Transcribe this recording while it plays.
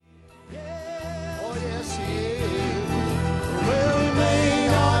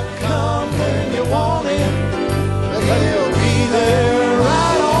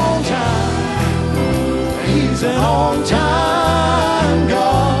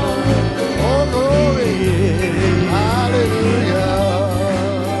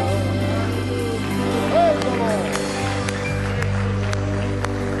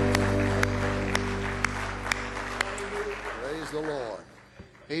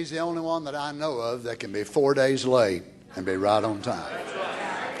He's the only one that I know of that can be 4 days late and be right on time.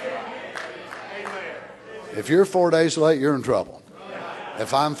 If you're 4 days late, you're in trouble.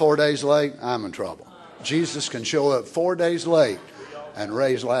 If I'm 4 days late, I'm in trouble. Jesus can show up 4 days late and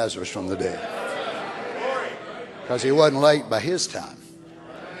raise Lazarus from the dead. Because he wasn't late by his time.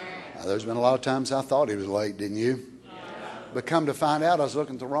 Now, there's been a lot of times I thought he was late, didn't you? But come to find out, I was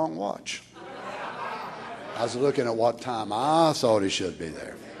looking at the wrong watch. I was looking at what time I thought he should be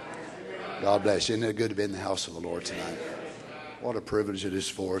there. God bless you. Isn't it good to be in the house of the Lord tonight? What a privilege it is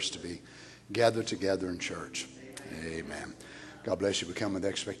for us to be gathered together in church. Amen. God bless you. We come with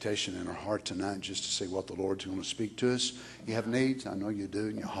expectation in our heart tonight just to see what the Lord's going to speak to us. You have needs. I know you do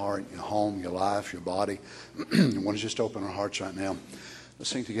in your heart, your home, your life, your body. You want to just open our hearts right now. Let's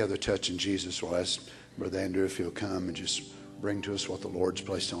sing together, Touching Jesus. We'll ask Brother Andrew if he'll come and just bring to us what the Lord's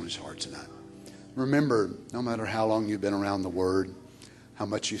placed on his heart tonight. Remember, no matter how long you've been around the Word, how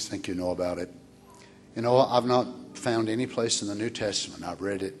much you think you know about it. You know, I've not found any place in the New Testament. I've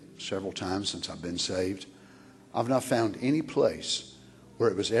read it several times since I've been saved. I've not found any place where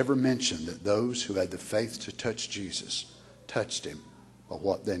it was ever mentioned that those who had the faith to touch Jesus touched him by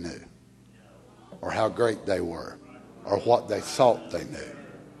what they knew, or how great they were, or what they thought they knew,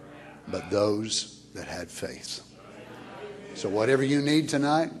 but those that had faith. So whatever you need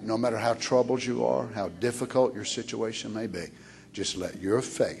tonight, no matter how troubled you are, how difficult your situation may be, just let your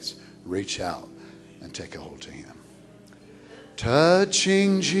faith reach out and take a hold to him.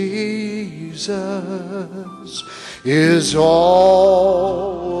 Touching Jesus is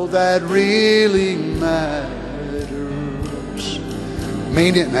all that really matters.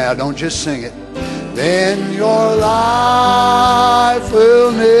 Mean it now, don't just sing it. Then your life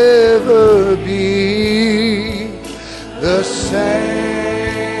will never be the same.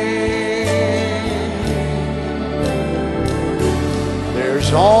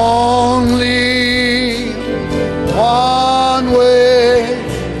 There's only one way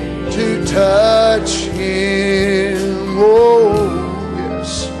to touch him. Oh,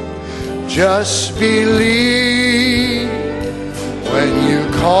 yes. Just believe when you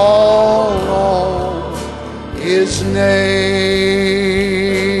call on his name.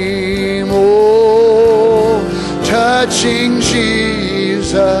 Oh, touching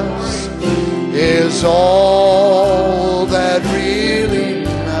Jesus is all that really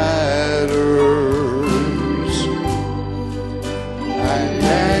matters. And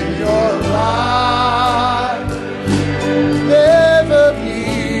then your life will never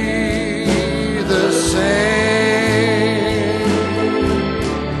be the same.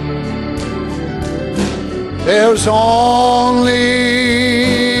 There's only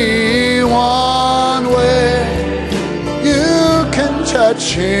one way you can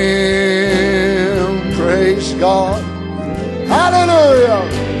touch him. Praise God. Hallelujah.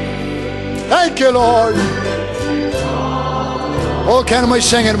 Thank you, Lord. Oh, can we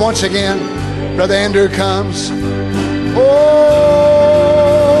sing it once again? Brother Andrew comes. Oh,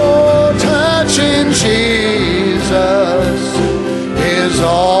 touching Jesus is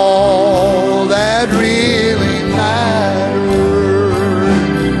all that really matters.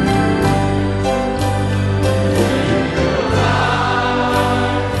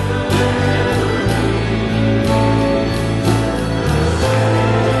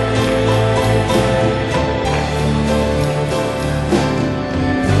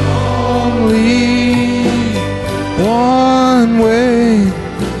 One way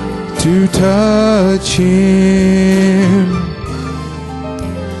to touch him.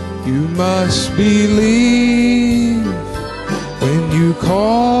 You must believe when you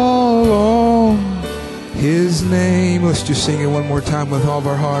call on his name. Let's just sing it one more time with all of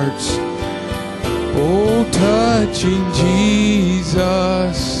our hearts. Oh, touching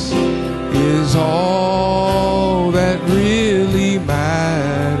Jesus is all that really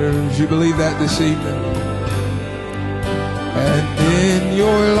matters. You believe that this evening? And then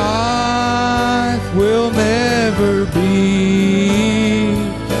your life will never be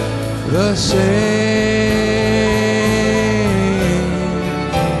the same.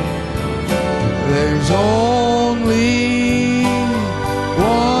 There's only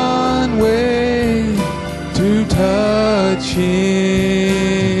one way to touch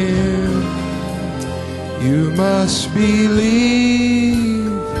him. You must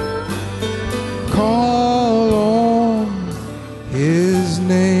believe, call on his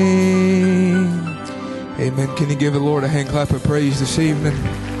name. Amen. Can you give the Lord a hand clap of praise this evening?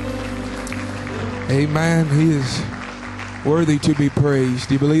 Amen. He is worthy to be praised.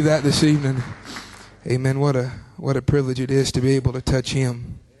 Do you believe that this evening? Amen. What a privilege it is to be able to touch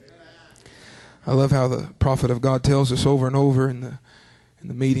him. I love how the prophet of God tells us over and over in in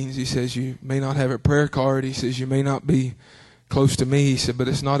the meetings. He says, you may not have a prayer card. He says, you may not be close to me. He said, but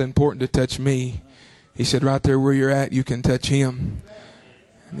it's not important to touch me. He said, right there where you're at, you can touch him.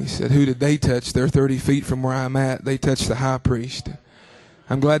 And he said, who did they touch? They're 30 feet from where I'm at. They touched the high priest.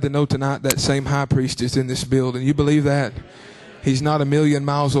 I'm glad to know tonight that same high priest is in this building. You believe that? He's not a million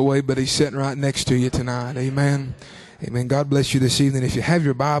miles away, but he's sitting right next to you tonight. Amen. Amen. God bless you this evening. If you have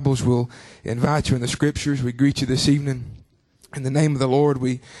your Bibles, we'll invite you in the Scriptures. We greet you this evening. In the name of the Lord,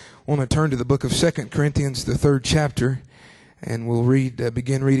 we want to turn to the book of 2 Corinthians, the 3rd chapter, and we'll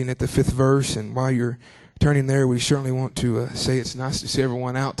begin reading at the 5th verse. And while you're turning there, we certainly want to say it's nice to see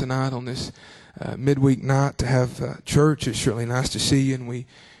everyone out tonight on this midweek night to have church. It's certainly nice to see you, and we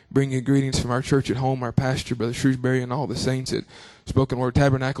bring you greetings from our church at home. Our pastor, Brother Shrewsbury, and all the saints at Spoken Word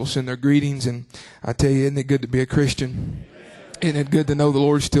Tabernacle send their greetings. And I tell you, isn't it good to be a Christian? Isn't it good to know the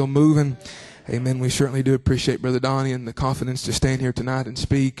Lord's still moving? Amen. We certainly do appreciate Brother Donnie and the confidence to stand here tonight and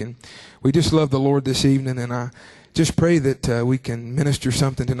speak. And we just love the Lord this evening. And I just pray that we can minister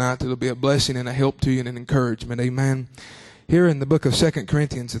something tonight that will be a blessing and a help to you and an encouragement. Amen. Here in the book of 2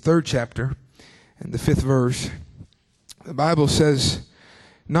 Corinthians, the 3rd chapter and the 5th verse, the Bible says,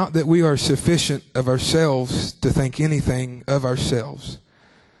 not that we are sufficient of ourselves to think anything of ourselves,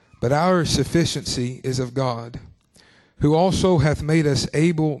 but our sufficiency is of God, who also hath made us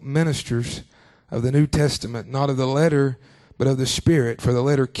able ministers of the New Testament, not of the letter, but of the Spirit. For the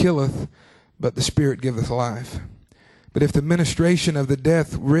letter killeth, but the Spirit giveth life. But if the ministration of the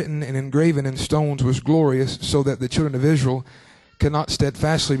death written and engraven in stones was glorious, so that the children of Israel cannot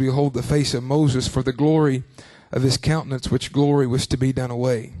steadfastly behold the face of Moses for the glory of his countenance, which glory was to be done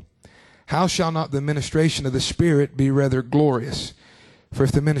away, how shall not the ministration of the Spirit be rather glorious? For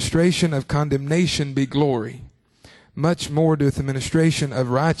if the ministration of condemnation be glory, much more doth the ministration of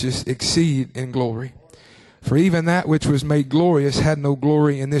righteousness exceed in glory. For even that which was made glorious had no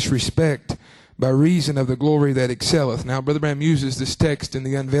glory in this respect, by reason of the glory that excelleth. Now, Brother Branham uses this text in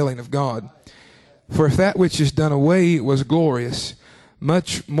the unveiling of God. For if that which is done away was glorious,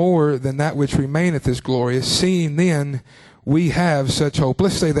 much more than that which remaineth is glorious, seeing then we have such hope.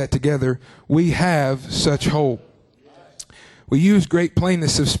 Let's say that together. We have such hope. We use great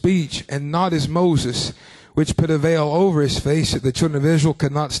plainness of speech, and not as Moses, which put a veil over his face, that the children of Israel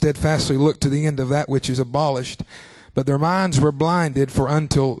could not steadfastly look to the end of that which is abolished. But their minds were blinded, for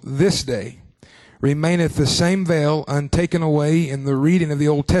until this day remaineth the same veil untaken away in the reading of the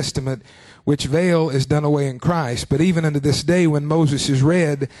Old Testament, which veil is done away in Christ. But even unto this day when Moses is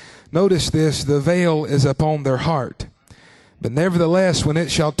read, notice this, the veil is upon their heart. But nevertheless, when it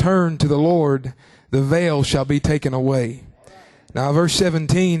shall turn to the Lord, the veil shall be taken away. Now verse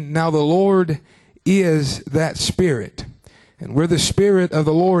 17, now the Lord is that Spirit. And where the Spirit of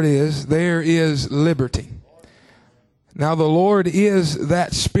the Lord is, there is liberty. Now the Lord is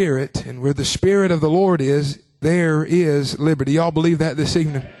that Spirit, and where the Spirit of the Lord is, there is liberty. Y'all believe that this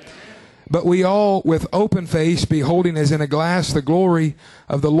evening? But we all, with open face, beholding as in a glass the glory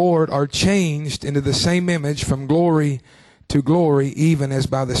of the Lord, are changed into the same image from glory to glory, even as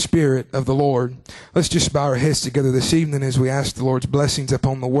by the Spirit of the Lord. Let's just bow our heads together this evening as we ask the Lord's blessings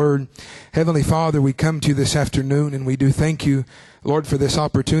upon the Word. Heavenly Father, we come to you this afternoon, and we do thank you, Lord, for this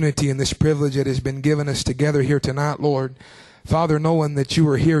opportunity and this privilege that has been given us together here tonight, Lord. Father, knowing that you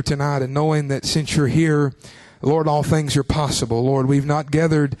are here tonight, and knowing that since you're here, Lord, all things are possible. Lord, we've not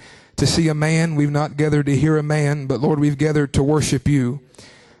gathered to see a man, we've not gathered to hear a man, but Lord, we've gathered to worship you.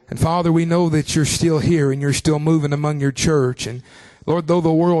 And Father, we know that you're still here and you're still moving among your church. And Lord, though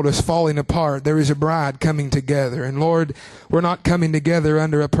the world is falling apart, there is a bride coming together. And Lord, we're not coming together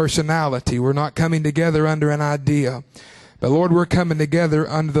under a personality. We're not coming together under an idea. But Lord, we're coming together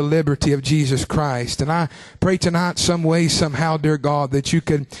under the liberty of Jesus Christ. And I pray tonight some way, somehow, dear God, that you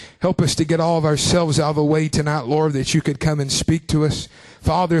could help us to get all of ourselves out of the way tonight, Lord, that you could come and speak to us.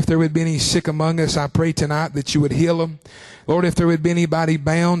 Father, if there would be any sick among us, I pray tonight that you would heal them. Lord, if there would be anybody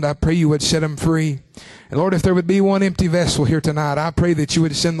bound, I pray you would set them free. And Lord, if there would be one empty vessel here tonight, I pray that you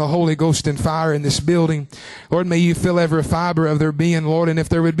would send the Holy Ghost and fire in this building. Lord, may you fill every fiber of their being, Lord. And if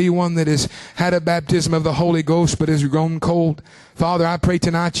there would be one that has had a baptism of the Holy Ghost but has grown cold, Father, I pray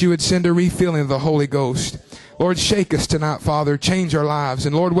tonight you would send a refilling of the Holy Ghost. Lord, shake us tonight, Father. Change our lives.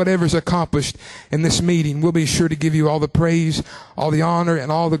 And Lord, whatever's accomplished in this meeting, we'll be sure to give you all the praise, all the honor,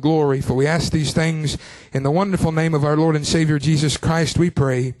 and all the glory. For we ask these things in the wonderful name of our Lord and Savior, Jesus Christ, we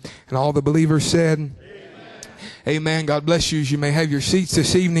pray. And all the believers said, Amen. Amen. God bless you as you may have your seats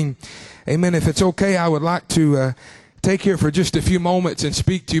this evening. Amen. If it's okay, I would like to take here for just a few moments and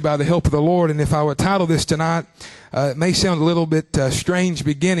speak to you by the help of the Lord. And if I would title this tonight, it may sound a little bit strange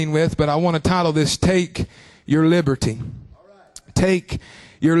beginning with, but I want to title this, Take Your Liberty. take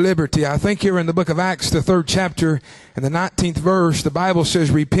your liberty. I think here in the book of Acts, the 3rd chapter and the 19th verse, the Bible says,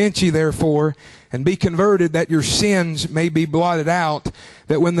 repent ye therefore and be converted, that your sins may be blotted out,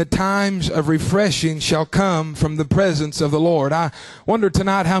 that when the times of refreshing shall come from the presence of the Lord. I wonder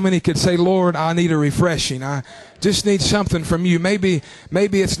tonight how many could say, Lord, I need a refreshing. I just need something from you. Maybe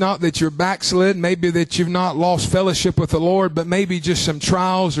it's not that you're backslid, maybe that you've not lost fellowship with the Lord, but maybe just some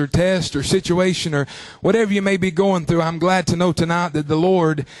trials or tests or situation or whatever you may be going through. I'm glad to know tonight that the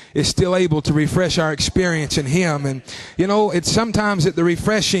Lord is still able to refresh our experience in Him. And you know, it's sometimes at the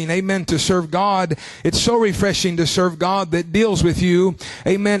refreshing, amen, to serve God. It's so refreshing to serve God that deals with you,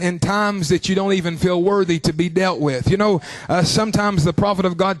 amen, in times that you don't even feel worthy to be dealt with. You know, sometimes the prophet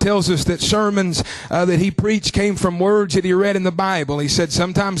of God tells us that sermons that he preached came from words that he read in the Bible. He said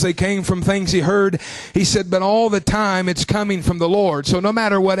sometimes they came from things he heard. He said, but all the time it's coming from the Lord. So no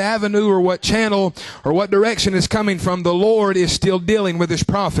matter what avenue or what channel or what direction it's coming from, the Lord is still dealing with His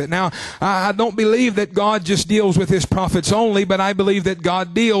prophet. Now, I don't believe that God just deals with His prophets only, but I believe that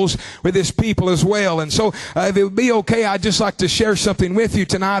God deals with His people as well. And so if it would be okay, I'd just like to share something with you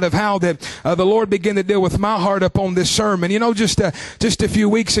tonight of how that the Lord began to deal with my heart upon this sermon. You know, just a few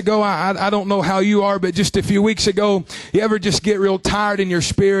weeks ago, I don't know how you are, but just a few weeks ago, you ever just get real tired in your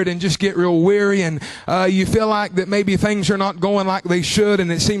spirit and just get real weary, and you feel like that maybe things are not going like they should,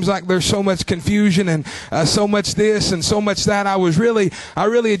 and it seems like there's so much confusion and so much this and so much that. I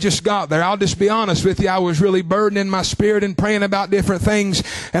really just got there. I'll just be honest with you. I was really burdened in my spirit and praying about different things,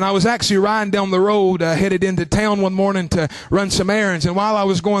 and I was actually riding down the road headed into town one morning to run some errands, and while I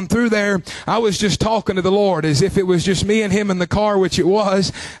was going through there, I was just talking to the Lord as if it was just me and Him in the car, which it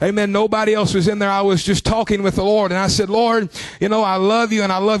was. Amen. Nobody else was in there. I was just talking with the Lord, and I said, Lord, you know, I love you,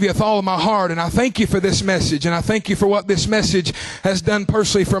 and I love you with all of my heart, and I thank you for this message, and I thank you for what this message has done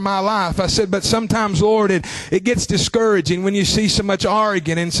personally for my life. I said, but sometimes, Lord, it gets discouraging when you see so much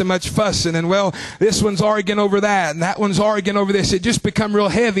arguing and so much fussing, and well, this one's arguing over that, and that one's arguing over this. It just become real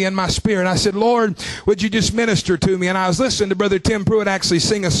heavy in my spirit. I said, Lord, would you just minister to me? And I was listening to Brother Tim Pruitt actually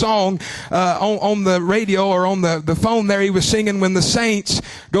sing a song on the radio or on the phone there. He was singing When the Saints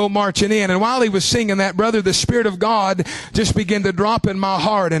Go Marching In. And while he was singing that, brother, the Spirit of God just began to drop in my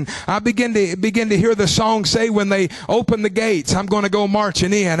heart. And I began to hear the song say, when they open the gates, I'm going to go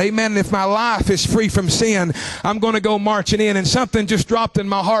marching in. Amen. And if my life is free from sin, I'm going to go marching in. And something just dropped in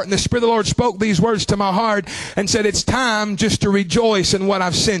my heart. And the Spirit of the Lord spoke these words to my heart and said, it's time just to rejoice in what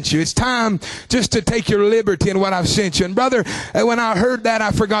I've sent you. It's time just to take your liberty in what I've sent you. And brother, when I heard that,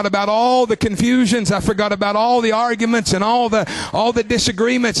 I forgot about all the confusions. I forgot about all the arguments and all the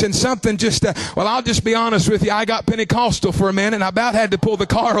disagreements, and something just, well, I'll just be honest with you. I got Pentecostal for a minute, and I about had to pull the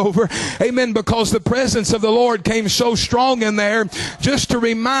car over. Amen. Because the presence of the Lord came so strong in there just to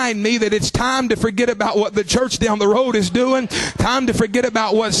remind me that it's time to forget about what the church down the road is doing. Time to forget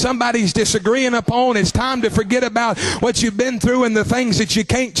about what somebody's disagreeing upon. It's time to forget about what you've been through and the things that you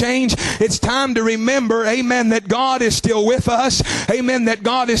can't change. It's time to remember, amen, that God is still with us. Amen. That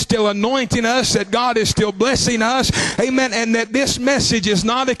God is still anointing us. That God is still blessing us. Amen. And that this message is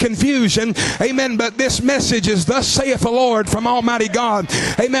not a confusion. Amen. But this message is thus saith the Lord from Almighty God.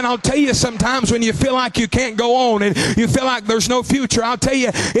 Amen. I'll tell you, sometimes when you feel like you can't go on and you feel like there's no future, I'll tell you,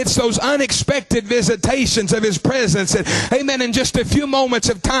 it's those unexpected visitations of His presence. And amen. In just a few moments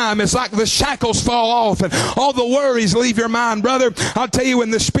of time, it's like the shackles fall off and all the worries leave your mind, brother. I'll tell you,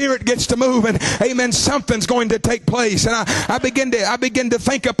 when the Spirit gets to moving, amen, something's going to take place. And I begin to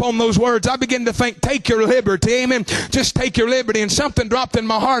think upon those words. I begin to think, take your liberty. Amen. Just take your liberty. And something dropped in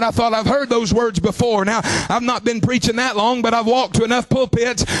my heart. I thought, I've heard those words before. Now, I've not been preaching that long, but I've walked to enough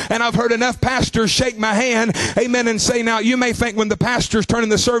pulpits and I've heard enough pastors shake my hand, amen, and say, now, you may think when the pastor's turning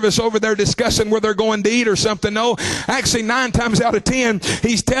the service over, they're discussing where they're going to eat or something. No, actually, 9 times out of 10,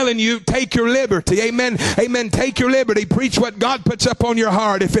 he's telling you, take your liberty. Amen. Amen. Take your liberty. Preach what God puts up on your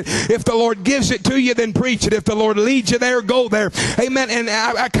heart. If the Lord gives it to you, then preach it. If the Lord leads you there, go there. Amen. And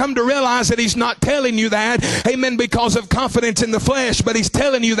I come to realize that He's not telling you that, amen, because of confidence in the flesh, but He's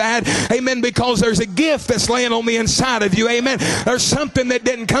telling you that, amen, because there's a gift that's laying on the inside of you. Amen. There's something that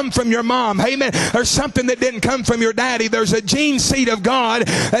didn't come from your mom. Amen. There's something that didn't come from your daddy. There's a gene seed of God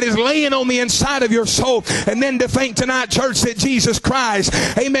that is laying on the inside of your soul. And then to think tonight, church, that Jesus Christ,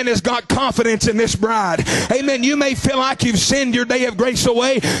 amen, has got confidence in this bride. Amen. You may feel like you've sinned your day of grace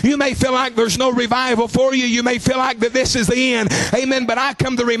away. You may feel like there's no revival for you. You may feel like that this is the end. Amen. But I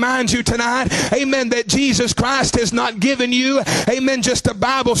come to remind you tonight, amen, that Jesus Christ has not given you, amen, just a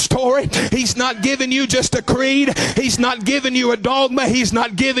Bible story. He's not given you just a creed. He's not given you a dogma. He's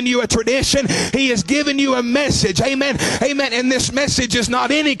not given you a tradition. He has given you a message. Amen. Amen. And this message is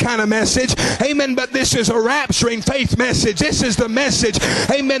not any kind of message. Amen. But this is a rapturing faith message. This is the message,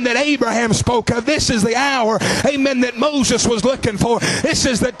 amen, that Abraham spoke of. This is the hour, amen, that Moses was looking for. This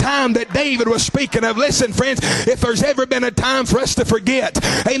is the time that David was speaking of. Listen, friends, if there's ever been a time for us to forget,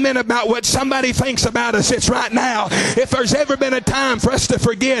 amen, about what somebody thinks about us, it's right now. If there's ever been a time for us to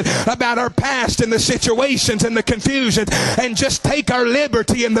forget about our past and the situations and the confusions and just take our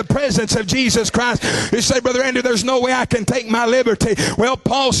liberty in the presence of Jesus Christ. You say, Brother Andrew, there's no way I can take my liberty. Well,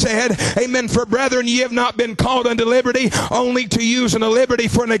 Paul said, amen, for brethren, ye have not been called unto liberty, only to use a liberty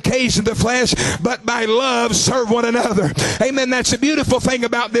for an occasion to flesh, but by love serve one another. Amen. That's a beautiful thing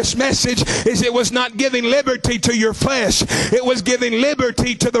about this message, is it was not giving liberty to your flesh. It was giving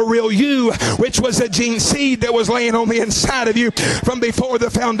liberty to the real you, which was a gene seed that was laying on the inside of you from before the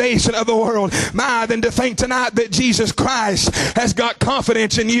foundation of the world. My, then to think tonight that Jesus Christ has got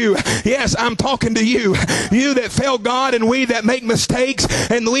confidence in you. Yes, I'm talking to you. You that fail God, and we that make mistakes,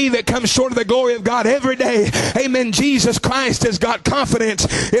 and we that come short of the glory of God every day. Amen. Jesus Christ has got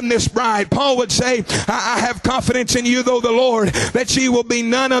confidence in this bride. Paul would say, I have confidence in you, though the Lord, that ye will be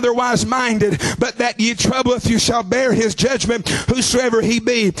none otherwise minded, but that ye troubleth, you shall bear his judgment, whosoever he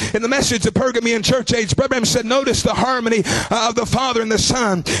be. In the message of Pergamean church age, Brother Branham said, notice the harmony of the Father and the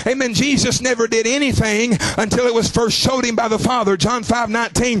Son. Amen. Jesus never did anything until it was first showed him by the Father. John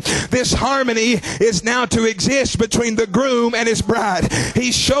 5:19. This harmony is now to exist between the groom and his bride.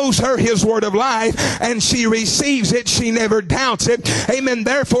 He shows her his word of life, and she receives it. She never doubts it. Amen.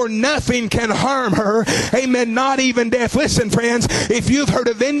 Therefore, nothing can harm her. Amen. Not even death. Listen, friends, if you've heard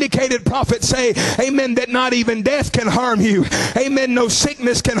a vindicated prophet say, amen, that not even death can harm you. Amen. No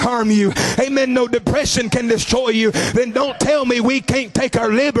sickness can harm you. Amen. No depression can destroy you. Then don't tell me we can't take our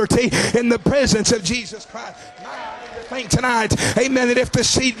liberty in the presence of Jesus Christ. Think tonight, amen, that if the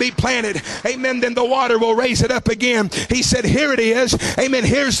seed be planted, amen, then the water will raise it up again. He said, here it is, amen,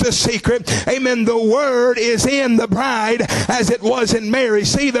 here's the secret, amen, the word is in the bride as it was in Mary.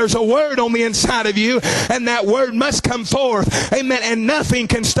 See, there's a word on the inside of you, and that word must come forth, amen, and nothing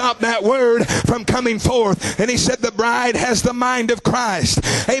can stop that word from coming forth. And he said the bride has the mind of Christ,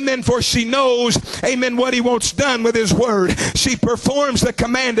 amen, for she knows, amen, what he wants done with his word. She performs the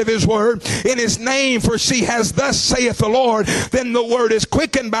command of his word in his name, for she has thus saith the Lord. Then the word is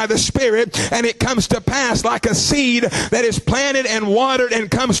quickened by the Spirit, and it comes to pass like a seed that is planted and watered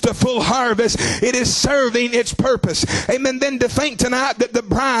and comes to full harvest. It is serving its purpose. Amen. Then to think tonight that the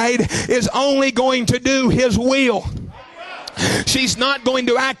bride is only going to do his will. She's not going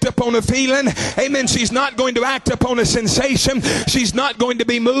to act upon a feeling. Amen. She's not going to act upon a sensation. She's not going to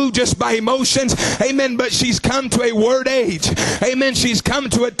be moved just by emotions. Amen. But she's come to a word age. Amen. She's come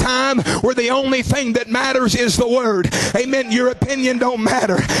to a time where the only thing that matters is the word. Amen. Your opinion don't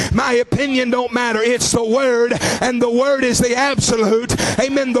matter. My opinion don't matter. It's the word, and the word is the absolute.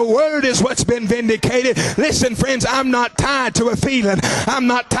 Amen. The word is what's been vindicated. Listen, friends, I'm not tied to a feeling. I'm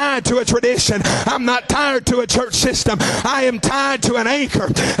not tied to a tradition. I'm not tied to a church system. I am tied to an anchor.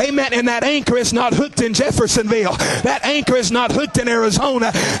 Amen. And that anchor is not hooked in Jeffersonville. That anchor is not hooked in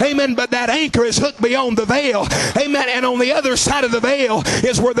Arizona. Amen. But that anchor is hooked beyond the veil. Amen. And on the other side of the veil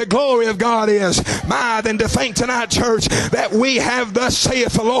is where the glory of God is. My, then to think tonight, church, that we have thus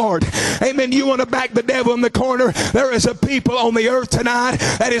saith the Lord. Amen. You want to back the devil in the corner? There is a people on the earth tonight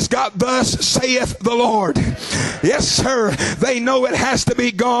that has got thus saith the Lord. Yes, sir. They know it has to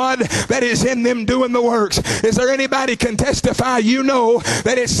be God that is in them doing the works. Is there anybody can testify? You know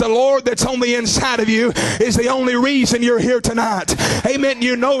that it's the Lord that's on the inside of you is the only reason you're here tonight. Amen.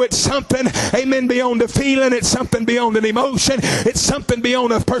 You know it's something, amen, beyond a feeling. It's something beyond an emotion. It's something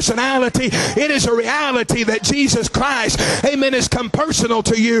beyond a personality. It is a reality that Jesus Christ, amen, has come personal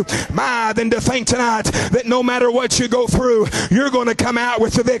to you. My, then to think tonight that no matter what you go through, you're going to come out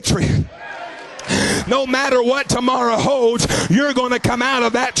with the victory. No matter what tomorrow holds, you're going to come out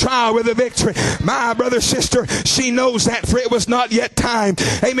of that trial with a victory. My brother, sister, she knows that, for it was not yet time,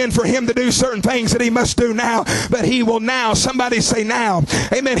 amen, for him to do certain things that he must do now. But he will now, somebody say now,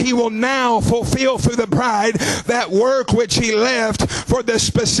 amen, he will now fulfill through the bride that work which he left for the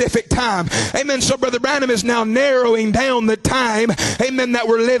specific time. Amen. So Brother Branham is now narrowing down the time, amen, that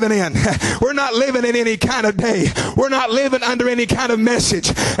we're living in. We're not living in any kind of day. We're not living under any kind of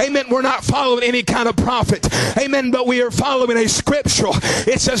message. Amen. We're not following any kind of prophet. Amen. But we are following a scriptural.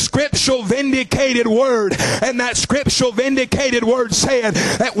 It's a scriptural vindicated word. And that scriptural vindicated word said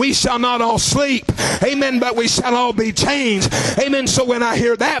that we shall not all sleep. Amen. But we shall all be changed. Amen. So when I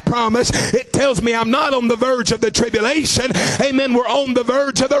hear that promise, it tells me I'm not on the verge of the tribulation. Amen. We're on the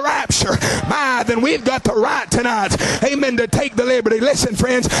verge of the rapture. My, then we've got the right tonight. Amen. To take the liberty. Listen,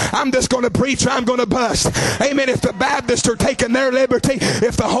 friends, I'm just going to preach or I'm going to bust. Amen. If the Baptists are taking their liberty,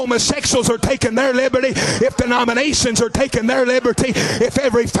 if the homosexuals are taking their liberty, liberty, if denominations are taking their liberty, if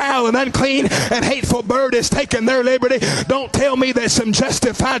every foul and unclean and hateful bird is taking their liberty, don't tell me that some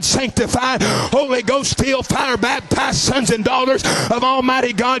justified, sanctified, Holy Ghost filled, fire baptized sons and daughters of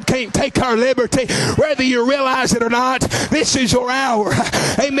Almighty God can't take our liberty. Whether you realize it or not, this is your hour.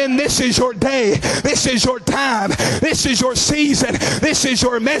 Amen. This is your day. This is your time. This is your season. This is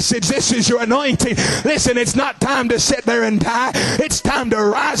your message. This is your anointing. Listen, it's not time to sit there and die. It's time to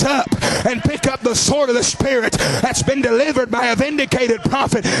rise up and pick up the sword of the Spirit that's been delivered by a vindicated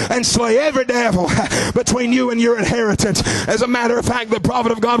prophet and slay every devil between you and your inheritance. As a matter of fact, the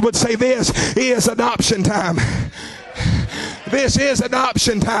prophet of God would say this is adoption time. This is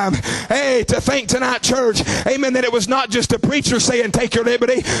adoption time. Hey, to think tonight, church, amen, that it was not just a preacher saying take your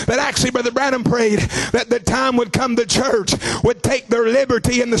liberty, that actually Brother Branham prayed that the time would come the church would take their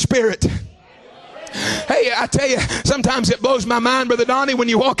liberty in the Spirit. Hey, I tell you, sometimes it blows my mind, Brother Donnie, when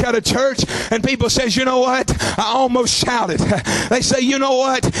you walk out of church and people says, you know what, I almost shouted. They say, you know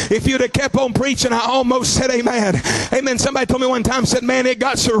what, if you'd have kept on preaching, I almost said amen. Amen. Somebody told me one time, said, man, it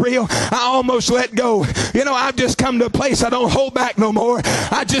got so real, I almost let go. You know, I've just come to a place I don't hold back no more.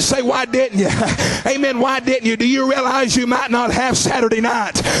 I just say, why didn't you? Amen. Why didn't you? Do you realize you might not have Saturday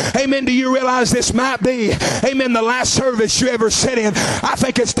night? Amen. Do you realize this might be, amen, the last service you ever sit in? I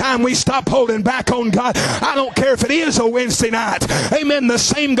think it's time we stop holding back on God. I don't care if it is a Wednesday night. Amen. The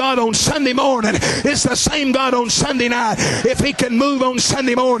same God on Sunday morning is the same God on Sunday night. If He can move on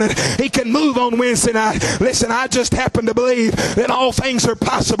Sunday morning, He can move on Wednesday night. Listen, I just happen to believe that all things are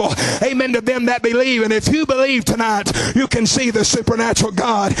possible. Amen. To them that believe. And if you believe tonight, you can see the supernatural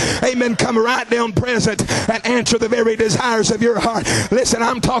God. Amen. Come right down present and answer the very desires of your heart. Listen,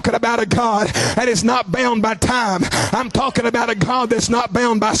 I'm talking about a God that is not bound by time. I'm talking about a God that's not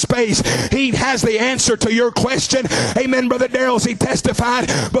bound by space. He has the answer to your question. Amen, Brother Darrell, as he testified,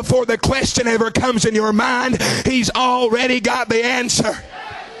 before the question ever comes in your mind, He's already got the answer.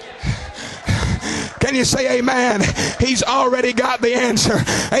 Can you say amen? He's already got the answer.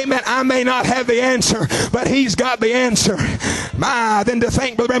 Amen. I may not have the answer, but He's got the answer. My, then to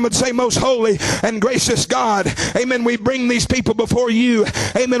think, Brother Branham would say, most holy and gracious God, amen, we bring these people before you,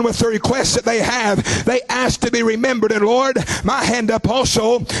 amen, with the requests that they have. They ask to be remembered. And Lord, my hand up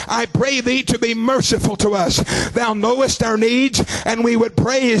also, I pray Thee to be merciful to us. Thou knowest our needs, and we would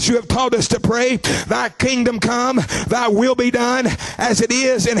pray as You have taught us to pray. Thy kingdom come, Thy will be done as it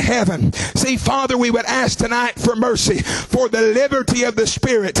is in heaven. See, Father, we would ask tonight for mercy, for the liberty of the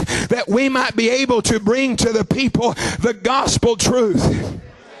Spirit, that we might be able to bring to the people the gospel truth.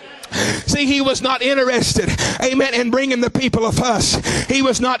 See, He was not interested, amen, in bringing the people a fuss. He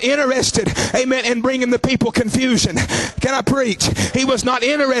was not interested, amen, in bringing the people confusion. Can I preach? He was not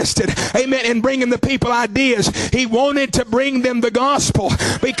interested, amen, in bringing the people ideas. He wanted to bring them the gospel,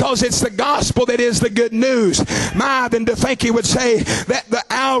 because it's the gospel that is the good news. My, then to think He would say that the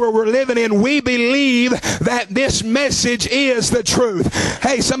hour we're living in, we believe that this message is the truth.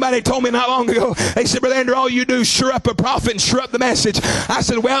 Hey, somebody told me not long ago, they said, Brother Andrew, all you do is sure up a prophet and sure up the message. I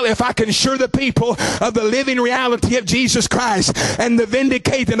said, well, if I can assure the people of the living reality of Jesus Christ and the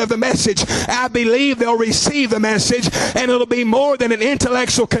vindicating of the message, I believe they'll receive the message, and it'll be more than an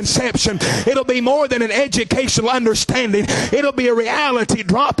intellectual conception. It'll be more than an educational understanding. It'll be a reality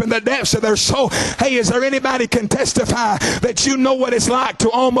drop in the depths of their soul. Hey, is there anybody can testify that you know what it's like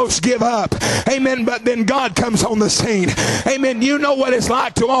to almost give up? Amen. But then God comes on the scene. Amen. You know what it's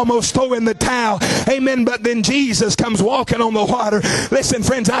like to almost throw in the towel. Amen. But then Jesus comes walking on the water. Listen,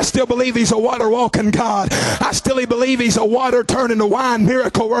 friends, I still believe He's a water walking God. I still believe He's a water turning to wine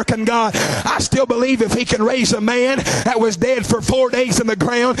miracle working God. I still believe if He can raise a man that was dead for 4 days in the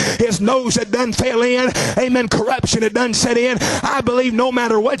ground, his nose had done fell in, amen, corruption had done set in. I believe no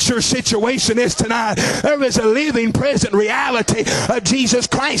matter what your situation is tonight, there is a living present reality of Jesus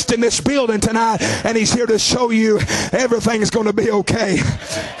Christ in this building tonight, and He's here to show you everything is going to be okay.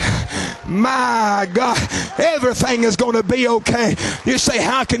 My God, everything is going to be okay. You say,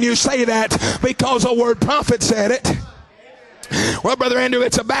 how can you say that? Because a word prophet said it. Well, Brother Andrew,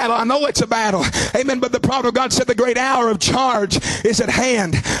 it's a battle. I know it's a battle. Amen. But the prophet of God said the great hour of charge is at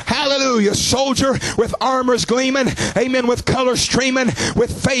hand. Hallelujah. Soldier with armors gleaming. Amen. With color streaming.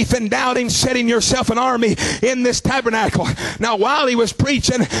 With faith and doubting. Setting yourself an army in this tabernacle. Now, while he was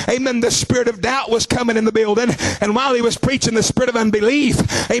preaching, amen, the spirit of doubt was coming in the building. And while he was preaching, the spirit of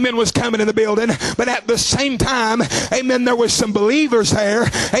unbelief, amen, was coming in the building. But at the same time, amen, there was some believers there,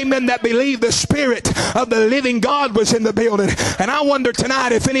 amen, that believed the spirit of the living God was in the building. And I wonder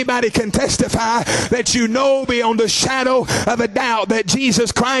tonight if anybody can testify that you know beyond the shadow of a doubt that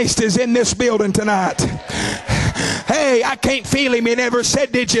Jesus Christ is in this building tonight. Hey, I can't feel him. He never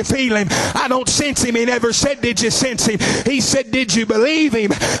said, did you feel him? I don't sense him. He never said, did you sense him? He said, did you believe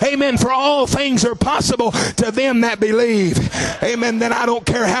him? Amen. For all things are possible to them that believe. Amen. Then I don't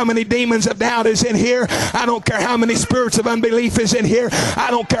care how many demons of doubt is in here. I don't care how many spirits of unbelief is in here. I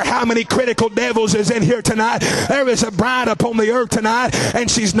don't care how many critical devils is in here tonight. There is a bride upon the earth tonight, and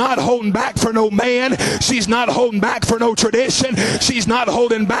she's not holding back for no man. She's not holding back for no tradition. She's not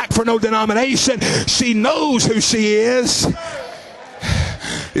holding back for no denomination. She knows who she is.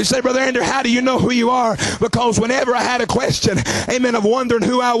 You say, Brother Andrew, how do you know who you are? Because whenever I had a question, amen, of wondering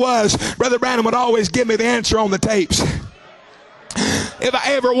who I was, Brother Branham would always give me the answer on the tapes. If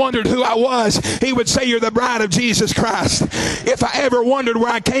I ever wondered who I was, he would say, you're the bride of Jesus Christ. If I ever wondered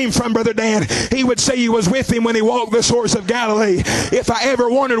where I came from, Brother Dan, he would say you was with him when he walked the shores of Galilee. If I ever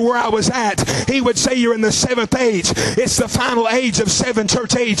wondered where I was at, he would say you're in the seventh age. It's the final age of 7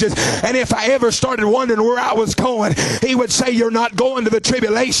 church ages. And if I ever started wondering where I was going, he would say you're not going to the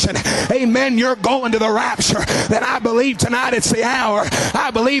tribulation. Amen. You're going to the rapture. Then I believe tonight it's the hour. I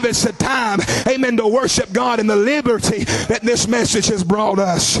believe it's the time. Amen. To worship God in the liberty that this message has brought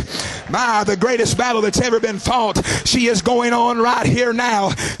us. The greatest battle that's ever been fought, she is going on right here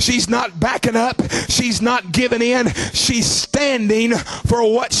now. She's not backing up. She's not giving in. She's standing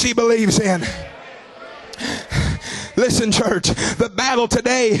for what she believes in. Listen, church, the battle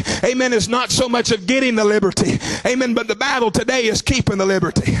today, amen, is not so much of getting the liberty, amen, but the battle today is keeping the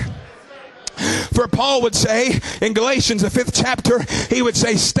liberty. For Paul would say in Galatians, the 5th chapter, he would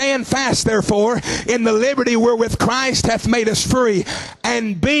say, stand fast therefore in the liberty wherewith Christ hath made us free,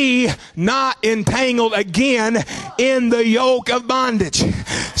 and be not entangled again in the yoke of bondage.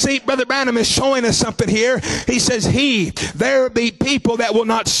 See, Brother Branham is showing us something here. He says, there be people that will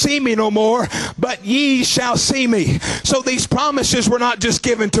not see me no more, but ye shall see me. So these promises were not just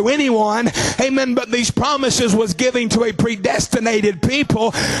given to anyone, amen, but these promises was given to a predestinated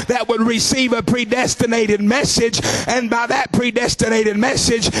people that would receive a predestinated message, and by that predestinated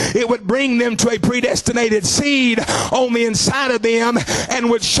message it would bring them to a predestinated seed on the inside of them and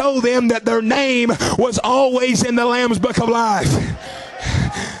would show them that their name was always in the Lamb's Book of Life.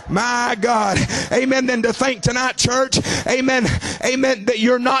 My God. Amen. Then to think tonight, church, amen, amen, that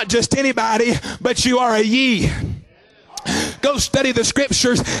you're not just anybody, but you are a ye. Go study the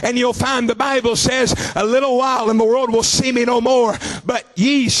scriptures and you'll find the Bible says, a little while and the world will see me no more, but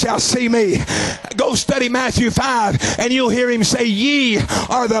ye shall see me. Go study Matthew 5 and you'll hear him say, ye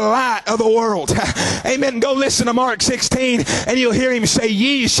are the light of the world. Amen. Go listen to Mark 16 and you'll hear him say,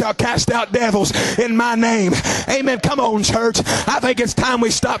 ye shall cast out devils in my name. Amen. Come on, church. I think it's time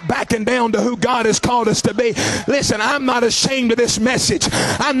we stop backing down to who God has called us to be. Listen, I'm not ashamed of this message.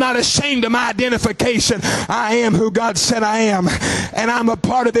 I'm not ashamed of my identification. I am who God said I am. And I'm a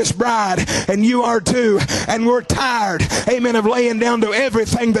part of this bride, and you are too. And we're tired, amen, of laying down to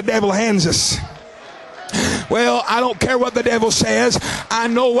everything the devil hands us. Well, I don't care what the devil says. I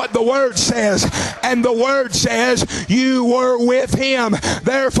know what the Word says. And the Word says, you were with him.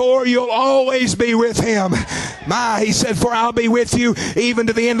 Therefore, you'll always be with him. He said, for I'll be with you even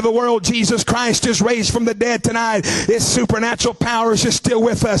to the end of the world. Jesus Christ is raised from the dead tonight. His supernatural powers are still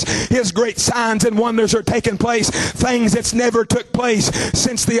with us. His great signs and wonders are taking place. Things that's never took place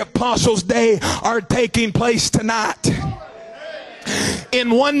since the apostles' day are taking place tonight.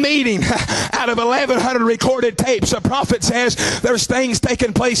 In one meeting, out of 1,100 recorded tapes, a prophet says there's things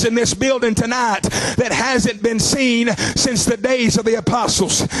taking place in this building tonight that hasn't been seen since the days of the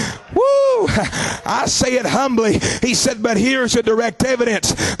apostles. Woo! I say it humbly. He said, but here's a direct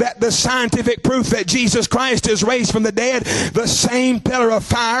evidence that the scientific proof that Jesus Christ is raised from the dead, the same pillar of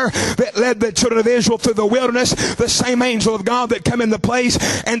fire that led the children of Israel through the wilderness, the same angel of God that come in the place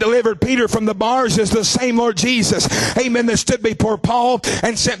and delivered Peter from the bars is the same Lord Jesus. Amen. That stood before Paul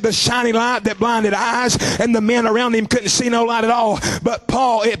and sent the shining light that blinded eyes, and the men around him couldn't see no light at all. But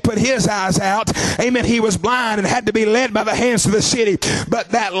Paul, it put his eyes out. Amen. He was blind and had to be led by the hands of the city. But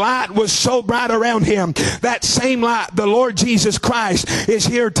that light was so bright around him. That same light, the Lord Jesus Christ, is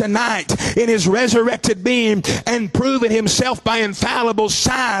here tonight in his resurrected being and proving himself by infallible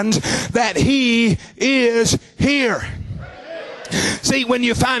signs that he is here. See, when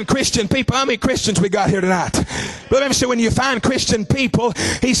you find Christian people, how many Christians we got here tonight? But let me say, when you find Christian people,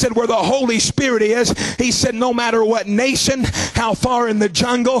 he said, where the Holy Spirit is, he said, no matter what nation, how far in the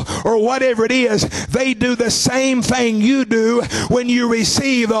jungle, or whatever it is, they do the same thing you do when you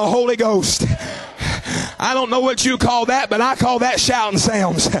receive the Holy Ghost. I don't know what you call that, but I call that shouting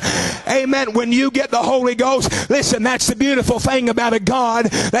sounds. Amen. When you get the Holy Ghost, listen, that's the beautiful thing about a God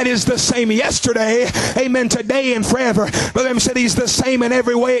that is the same yesterday, amen, today and forever. Brother Branham said he's the same in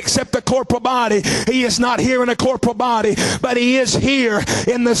every way except the corporal body. He is not here in a corporal body, but he is here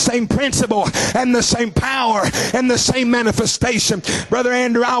in the same principle and the same power and the same manifestation. Brother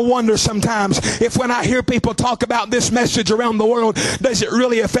Andrew, I wonder sometimes if when I hear people talk about this message around the world, does it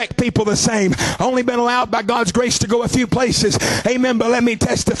really affect people the same? I've only been allowed by God's grace to go a few places. Amen. But let me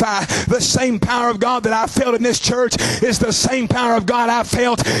testify, the same power of God that I felt in this church is the same power of God I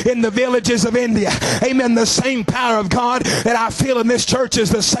felt in the villages of India. Amen. The same power of God that I feel in this church is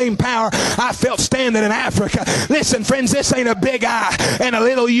the same power I felt standing in Africa. Listen, friends, this ain't a big I and a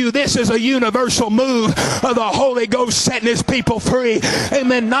little you. This is a universal move of the Holy Ghost setting his people free.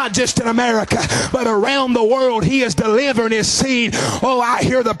 Amen. Not just in America, but around the world. He is delivering his seed. Oh, I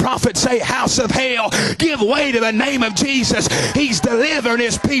hear the prophet say, house of hell, give way to the name of Jesus. He's delivering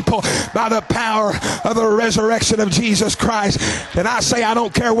his people by the power of the resurrection of Jesus Christ. And I say, I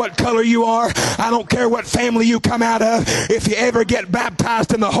don't care what color you are. I don't care what family you come out of. If you ever get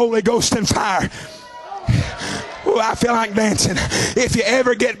baptized in the Holy Ghost and fire, oh, I feel like dancing. If you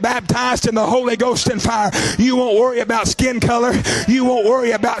ever get baptized in the Holy Ghost and fire, you won't worry about skin color. You won't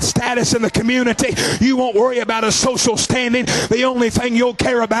worry about status in the community. You won't worry about a social standing. The only thing you'll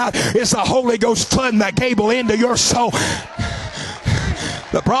care about is the Holy Ghost flooding that gable into your soul.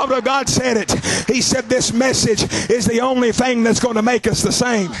 The prophet of God said it. He said this message is the only thing that's going to make us the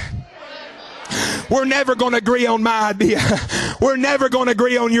same. We're never going to agree on my idea. We're never going to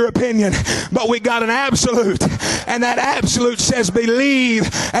agree on your opinion. But we got an absolute. And that absolute says, believe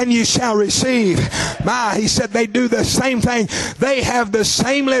and you shall receive. He said they do the same thing. They have the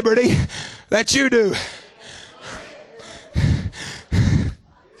same liberty that you do.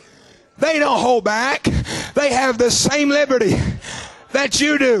 They don't hold back. They have the same liberty that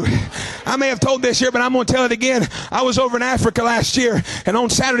you do. I may have told this here, but I'm going to tell it again. I was over in Africa last year, and on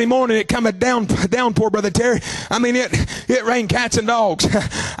Saturday morning it come a downpour, Brother Terry. I mean, it rained cats and dogs.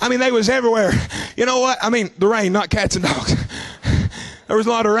 I mean, they was everywhere. You know what? I mean, the rain, not cats and dogs. There was a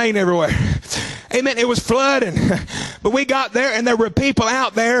lot of rain everywhere. Amen. It was flooding. But we got there and there were people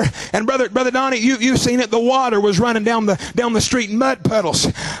out there. And Brother Donnie, you've seen it. The water was running down the street in mud puddles.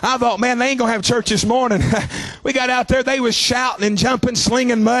 I thought, man, they ain't going to have church this morning. We got out there. They was shouting and jumping,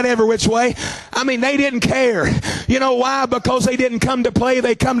 slinging mud every which way. I mean, they didn't care. You know why? Because they didn't come to play.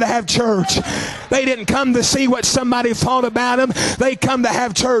 They come to have church. They didn't come to see what somebody thought about them. They come to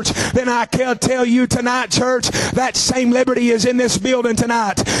have church. Then I can tell you tonight, church, that same liberty is in this building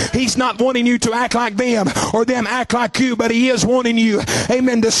tonight. He's not wanting you to act like them or them act like you, but he is wanting you,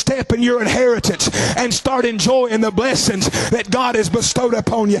 amen, to step in your inheritance and start enjoying the blessings that God has bestowed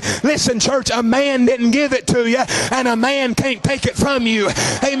upon you. Listen, church, a man didn't give it to you and a man can't take it from you.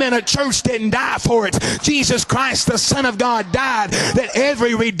 Amen. A church didn't die for it. Jesus Christ, the Son of God, died that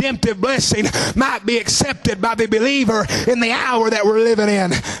every redemptive blessing might be accepted by the believer in the hour that we're living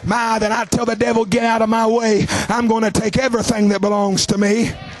in. Then I tell the devil, get out of my way. I'm going to take everything that belongs to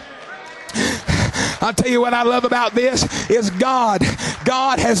me. I'll tell you what I love about this is God.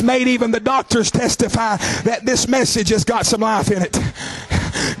 God has made even the doctors testify that this message has got some life in it.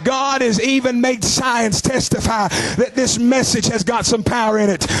 God has even made science testify that this message has got some power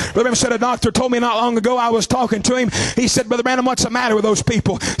in it. Brother Branham said a doctor told me not long ago, I was talking to him. He said, Brother Branham, what's the matter with those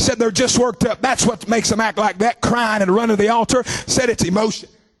people? Said they're just worked up. That's what makes them act like that, crying and running to the altar. Said it's emotion.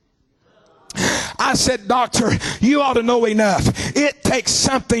 I said, doctor, you ought to know enough. It takes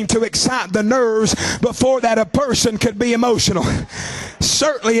something to excite the nerves before that a person could be emotional.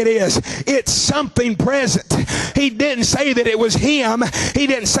 Certainly it is. It's something present. He didn't say that it was him. He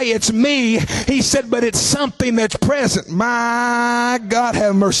didn't say it's me. He said, but it's something that's present. My God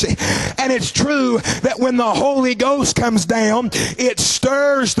have mercy. And it's true that when the Holy Ghost comes down, it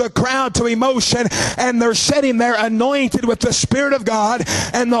stirs the crowd to emotion, and they're sitting there anointed with the Spirit of God,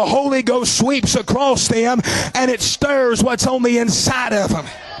 and the Holy Ghost sweeps across them, and it stirs what's on the inside of them.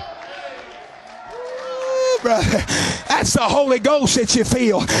 Brother, that's the Holy Ghost that you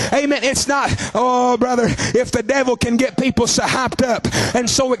feel. Amen. It's not, oh brother, if the devil can get people so hyped up and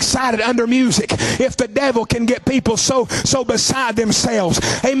so excited under music, if the devil can get people so beside themselves,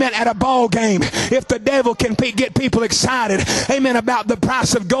 amen, at a ball game, if the devil can get people excited, amen, about the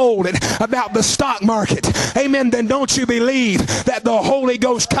price of gold and about the stock market, amen, then don't you believe that the Holy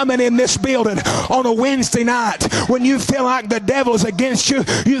Ghost coming in this building on a Wednesday night when you feel like the devil is against you,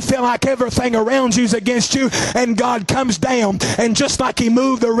 you feel like everything around you is against you, and God comes down, and just like he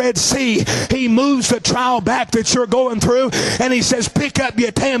moved the Red Sea, he moves the trial back that you're going through, and he says, pick up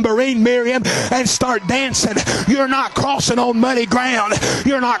your tambourine, Miriam, and start dancing. You're not crossing on muddy ground.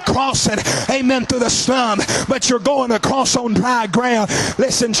 You're not crossing, amen, through the slum, but you're going across on dry ground.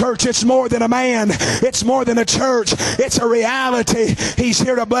 Listen, church, it's more than a man. It's more than a church. It's a reality. He's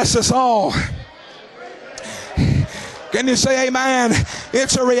here to bless us all. Can you say amen?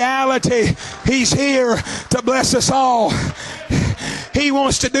 It's a reality. He's here to bless us all. He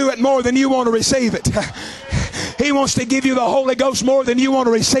wants to do it more than you want to receive it. He wants to give you the Holy Ghost more than you want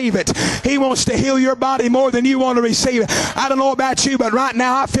to receive it. He wants to heal your body more than you want to receive it. I don't know about you, but right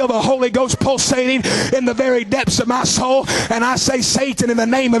now I feel the Holy Ghost pulsating in the very depths of my soul. And I say, Satan, in the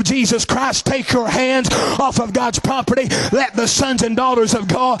name of Jesus Christ, take your hands off of God's property. Let the sons and daughters of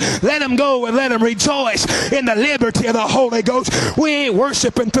God, let them go and let them rejoice in the liberty of the Holy Ghost. We ain't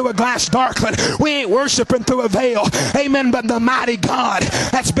worshiping through a glass darkling. We ain't worshiping through a veil. Amen. But the mighty God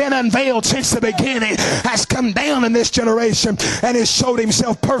that's been unveiled since the beginning has come down in this generation and has showed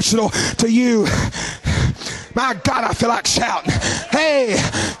himself personal to you. My God, I feel like shouting. Hey,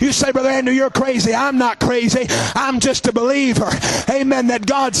 you say, Brother Andrew, you're crazy. I'm not crazy. I'm just a believer. Amen. That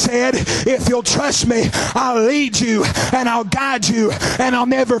God said, if you'll trust me, I'll lead you and I'll guide you and I'll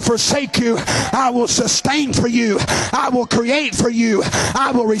never forsake you. I will sustain for you. I will create for you.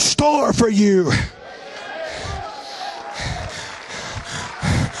 I will restore for you.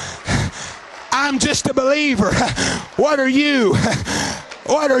 I'm just a believer. What are you?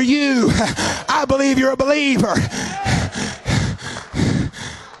 What are you? I believe you're a believer.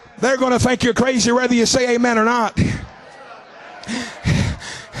 They're going to think you're crazy whether you say amen or not.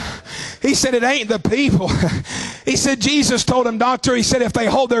 He said it ain't the people. He said Jesus told him, doctor, he said if they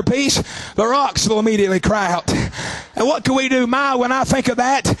hold their peace, the rocks will immediately cry out. And what can we do? When I think of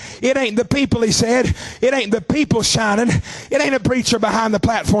that, it ain't the people, he said. It ain't the people shining. It ain't a preacher behind the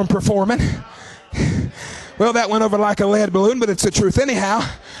platform performing. Well, that went over like a lead balloon, but it's the truth anyhow.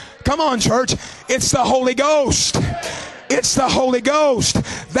 Come on, church. It's the Holy Ghost. It's the Holy Ghost.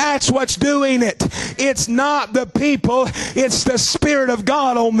 That's what's doing it. It's not the people. It's the Spirit of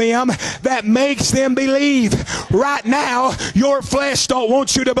God on them that makes them believe. Right now, your flesh don't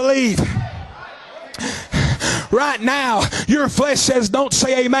want you to believe. Right now, your flesh says, don't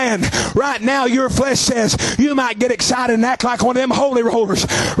say amen. Right now, your flesh says, you might get excited and act like one of them holy rollers.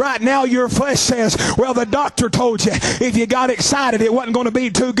 Right now, your flesh says, well, the doctor told you if you got excited, it wasn't going to be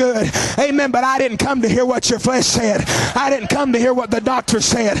too good. Amen. But I didn't come to hear what your flesh said. I didn't come to hear what the doctor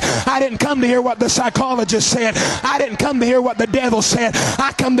said. I didn't come to hear what the psychologist said. I didn't come to hear what the devil said.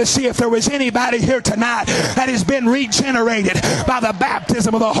 I come to see if there was anybody here tonight that has been regenerated by the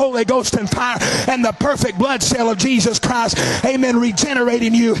baptism of the Holy Ghost and fire and the perfect blood cell of Jesus Christ, amen,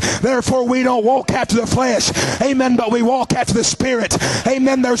 regenerating you. Therefore we don't walk after the flesh, amen, but we walk after the Spirit,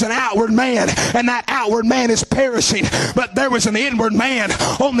 amen. There's an outward man, and that outward man is perishing, but there was an inward man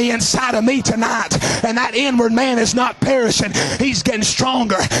on the inside of me tonight, and that inward man is not perishing. He's getting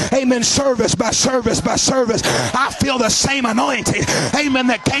stronger, amen, service by service by service. I feel the same anointing, amen,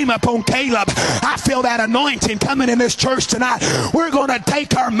 that came up on Caleb. I feel that anointing coming in this church tonight. We're going to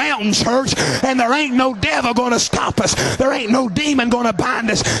take our mountain, church, and there ain't no devil going to stop us. There ain't no demon going to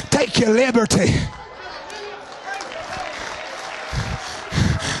bind us. Take your liberty.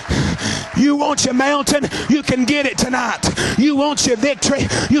 You want your mountain? You can get it tonight. You want your victory?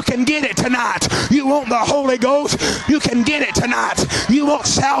 You can get it tonight. You want the Holy Ghost? You can get it tonight. You want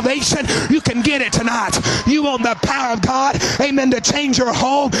salvation? You can get it tonight. You want the power of God, amen, to change your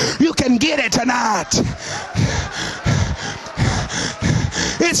home? You can get it tonight.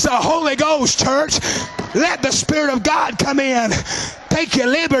 It's the Holy Ghost, church. Let the Spirit of God come in. Take your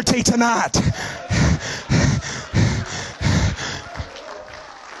liberty tonight.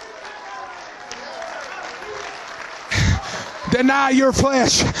 Deny your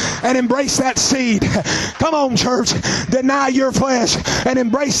flesh and embrace that seed. Come on, church. Deny your flesh and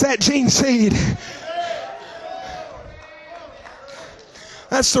embrace that gene seed.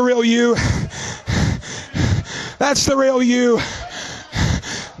 That's the real you. That's the real you.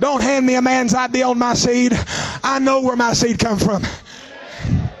 Don't hand me a man's idea on my seed. I know where my seed comes from.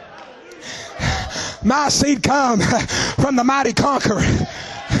 My seed come from the mighty conqueror.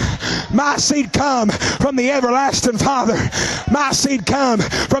 My seed come from the everlasting Father. My seed come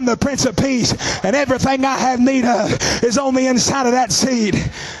from the Prince of Peace. And everything I have need of is on the inside of that seed.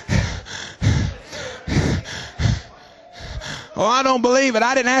 Oh, I don't believe it.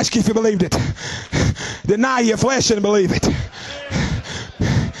 I didn't ask you if you believed it. Deny your flesh and believe it.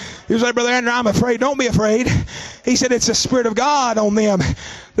 You say, Brother Andrew, I'm afraid. Don't be afraid. He said it's the Spirit of God on them.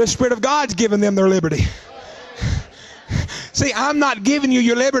 The Spirit of God's given them their liberty. See, I'm not giving you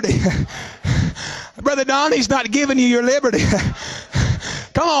your liberty. Brother Donnie's not giving you your liberty.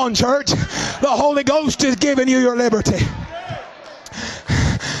 Come on, church. The Holy Ghost is giving you your liberty.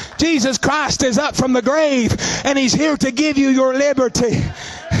 Jesus Christ is up from the grave, and He's here to give you your liberty.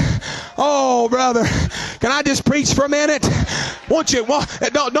 Oh, brother, can I just preach for a minute? Don't you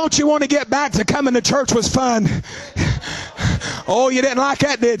want to get back to coming to church was fun? Oh, you didn't like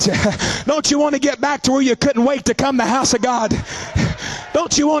that, did you? Don't you want to get back to where you couldn't wait to come to the house of God?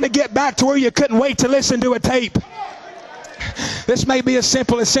 Don't you want to get back to where you couldn't wait to listen to a tape? This may be as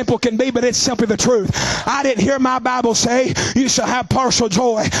simple can be, but it's simply the truth. I didn't hear my Bible say you shall have partial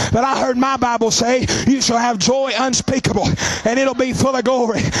joy, but I heard my Bible say you shall have joy unspeakable, and it'll be full of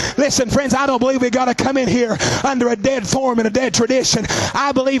glory. Listen, friends, I don't believe we got to come in here under a dead form and a dead tradition.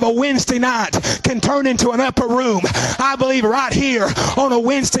 I believe a Wednesday night can turn into an upper room. I believe right here on a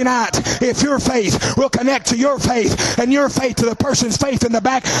Wednesday night, if your faith will connect to your faith and your faith to the person's faith in the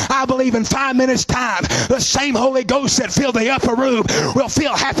back, I believe in 5 minutes time, the same Holy Ghost that filled the upper room will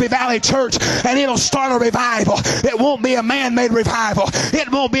fill Happy Valley Church, and it'll start a revival. It won't be a man-made revival.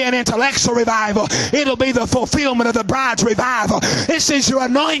 It won't be an intellectual revival. It'll be the fulfillment of the bride's revival. This is your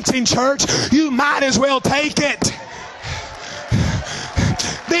anointing, church. You might as well take it.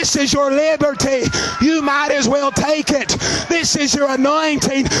 This is your liberty. You might as well take it. This is your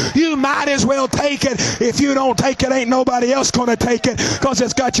anointing. You might as well take it. If you don't take it, ain't nobody else going to take it, because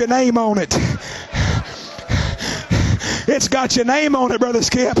it's got your name on it. It's got your name on it, Brother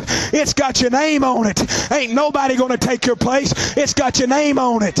Skip. It's got your name on it. Ain't nobody going to take your place. It's got your name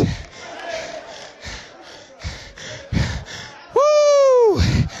on it. Woo!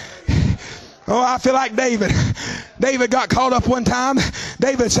 Oh, I feel like David. David got caught up one time.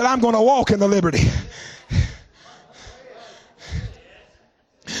 David said, I'm going to walk in the liberty.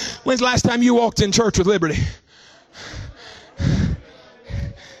 When's the last time you walked in church with liberty?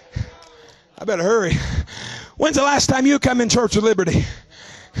 I better hurry. When's the last time you come in church with liberty?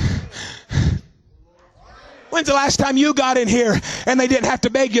 When's the last time you got in here and they didn't have to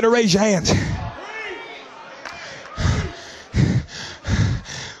beg you to raise your hands?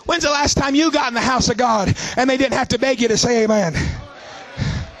 When's the last time you got in the house of God and they didn't have to beg you to say amen?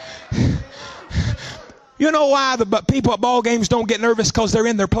 You know why the people at ball games don't get nervous? Because they're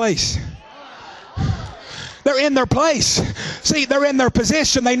in their place. They're in their place. See, they're in their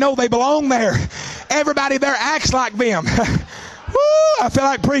position. They know they belong there. Everybody there acts like them. Woo, I feel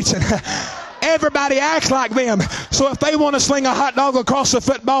like preaching. Everybody acts like them. So if they want to sling a hot dog across the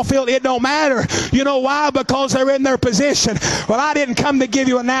football field, it don't matter. You know why? Because they're in their position. Well, I didn't come to give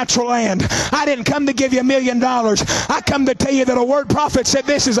you a natural land. I didn't come to give you $1 million. I come to tell you that a word prophet said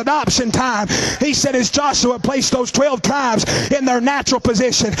this is adoption time. He said as Joshua placed those 12 tribes in their natural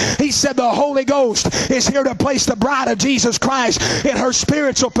position, he said the Holy Ghost is here to place the bride of Jesus Christ in her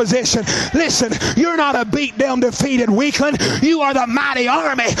spiritual position. Listen, you're not a beat down, defeated weakling. You are the mighty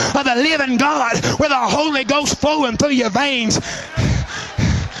army of the living God, with the Holy Ghost flowing through your veins.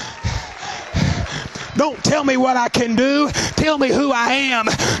 Don't tell me what I can do. Tell me who I am.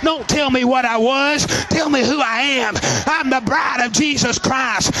 Don't tell me what I was. Tell me who I am. I'm the bride of Jesus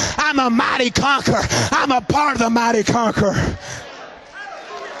Christ. I'm a mighty conqueror. I'm a part of the mighty conqueror.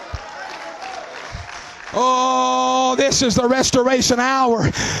 Oh, this is the restoration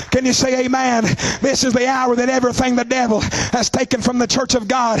hour. Can you say amen? This is the hour that everything the devil has taken from the church of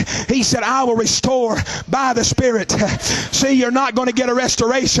God, he said, I will restore by the Spirit. See, you're not going to get a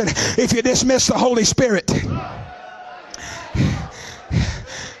restoration if you dismiss the Holy Spirit.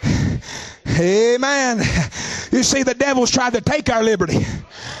 Amen. You see, the devil's tried to take our liberty.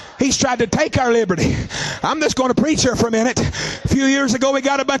 He's tried to take our liberty. I'm just going to preach here for a minute. A few years ago, we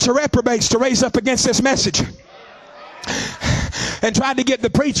got a bunch of reprobates to raise up against this message and tried to get the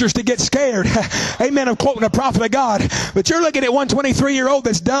preachers to get scared. Amen. I'm quoting a prophet of God. But you're looking at one 23-year-old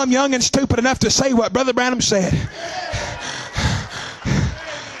that's dumb, young, and stupid enough to say what Brother Branham said.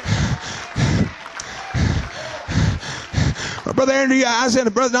 Brother Andrew,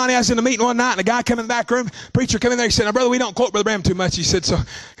 Brother Donnie, I was in a meeting one night, and a guy come in the back room, preacher come in there, he said, now, brother, we don't quote Brother Branham too much. He said, so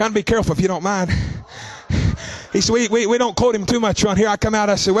kind of be careful if you don't mind. He said, we don't quote him too much around here. I come out,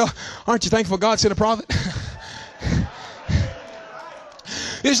 I said, well, aren't you thankful God sent a prophet?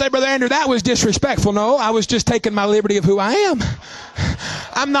 You say, Brother Andrew, that was disrespectful. No, I was just taking my liberty of who I am.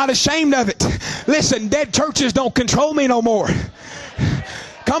 I'm not ashamed of it. Listen, dead churches don't control me no more.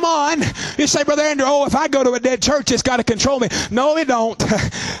 Come on. You say, Brother Andrew, oh, if I go to a dead church, it's got to control me. No, it don't.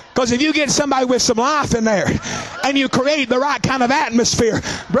 Because if you get somebody with some life in there and you create the right kind of atmosphere,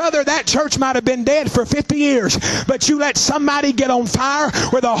 brother, that church might have been dead for 50 years, but you let somebody get on fire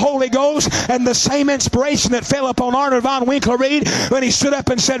with the Holy Ghost and the same inspiration that fell upon Arnold von Winklerried when he stood up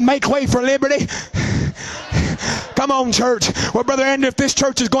and said, make way for liberty. Come on, church. Well, Brother Andrew, if this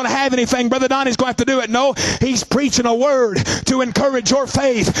church is going to have anything, Brother Donnie's going to have to do it. No, he's preaching a word to encourage your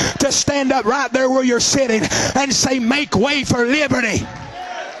faith to stand up right there where you're sitting and say, make way for liberty.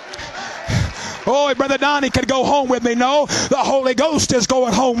 Oh, Brother Donnie could go home with me. No, the Holy Ghost is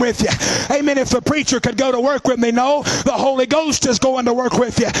going home with you. Amen. If the preacher could go to work with me. No, the Holy Ghost is going to work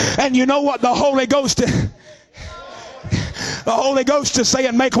with you. And you know what the Holy Ghost is? The Holy Ghost is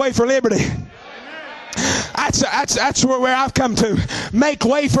saying, make way for liberty. That's where I've come to. Make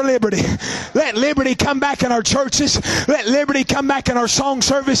way for liberty. Let liberty come back in our churches. Let liberty come back in our song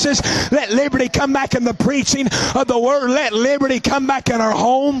services. Let liberty come back in the preaching of the word. Let liberty come back in our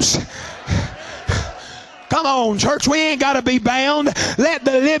homes. Come on, church. We ain't got to be bound. Let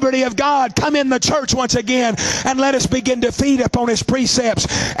the liberty of God come in the church once again, and let us begin to feed upon His precepts.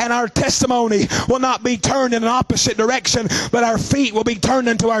 And our testimony will not be turned in an opposite direction, but our feet will be turned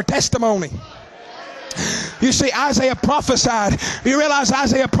into our testimony. You see, Isaiah prophesied. You realize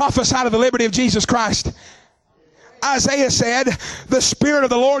Isaiah prophesied of the liberty of Jesus Christ. Isaiah said, the Spirit of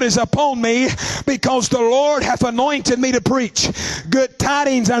the Lord is upon me, because the Lord hath anointed me to preach good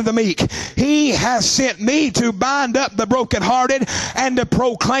tidings unto the meek. He has sent me to bind up the brokenhearted, and to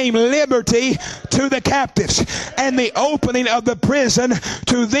proclaim liberty to the captives, and the opening of the prison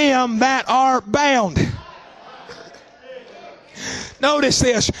to them that are bound. Notice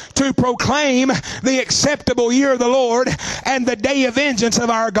this, to proclaim the acceptable year of the Lord and the day of vengeance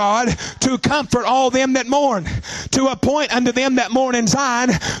of our God, to comfort all them that mourn, to appoint unto them that mourn in Zion,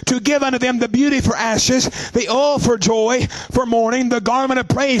 to give unto them the beauty for ashes, the oil for joy, for mourning, the garment of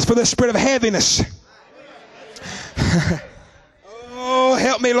praise for the spirit of heaviness. Oh,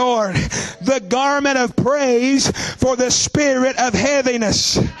 help me, Lord. The garment of praise for the spirit of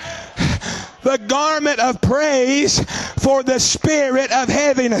heaviness. The garment of praise for the spirit of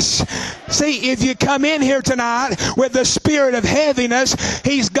heaviness. See, if you come in here tonight with the spirit of heaviness,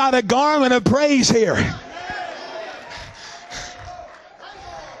 He's got a garment of praise here.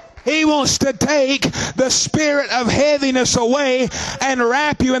 He wants to take the spirit of heaviness away and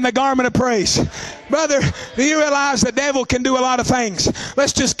wrap you in the garment of praise. Brother, do you realize the devil can do a lot of things?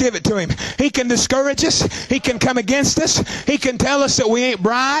 Let's just give it to him. He can discourage us. He can come against us. He can tell us that we ain't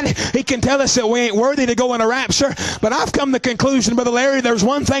bride. He can tell us that we ain't worthy to go in a rapture. But I've come to the conclusion, Brother Larry, there's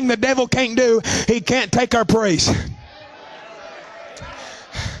one thing the devil can't do. He can't take our praise.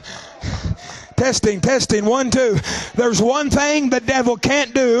 Testing, 1, 2. There's one thing the devil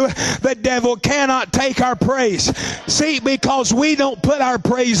can't do. The devil cannot take our praise. See, because we don't put our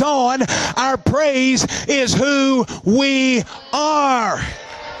praise on. Our praise is who we are.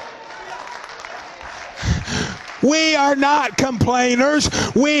 We are not complainers.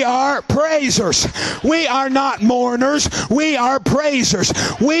 We are praisers. We are not mourners. We are praisers.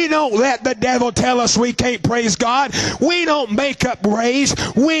 We don't let the devil tell us we can't praise God. We don't make up praise.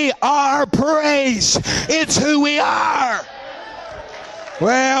 We are praise. It's who we are.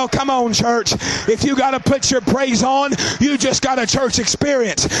 Well, come on, church. If you got to put your praise on, you just got a church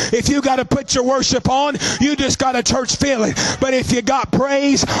experience. If you got to put your worship on, you just got a church feeling. But if you got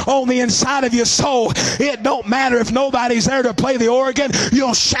praise on the inside of your soul, it don't matter if nobody's there to play the organ,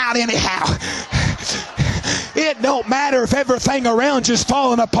 you'll shout anyhow. It don't matter if everything around you's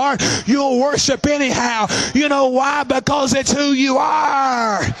falling apart, you'll worship anyhow. You know why? Because it's who you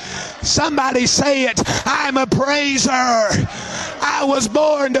are. Somebody say it. I'm a praiser. I was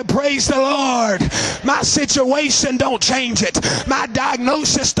born to praise the Lord. My situation don't change it. My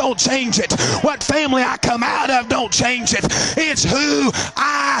diagnosis don't change it. What family I come out of don't change it. It's who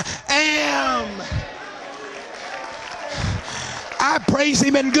I am. I praise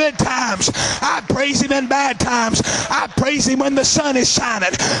Him in good times. I praise Him in bad times. I praise Him when the sun is shining.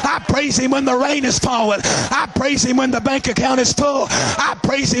 I praise Him when the rain is falling. I praise Him when the bank account is full. I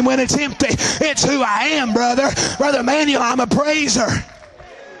praise Him when it's empty. It's who I am, brother. Brother Manuel, I'm a praiser.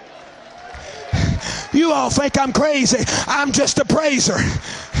 You all think I'm crazy. I'm just a praiser.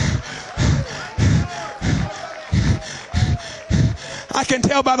 I can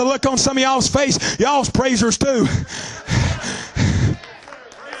tell by the look on some of y'all's face, y'all's praisers too.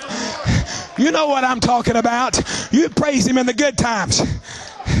 You know what I'm talking about. You praise Him in the good times.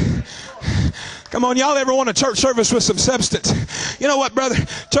 Come on, y'all ever want a church service with some substance? You know what, brother?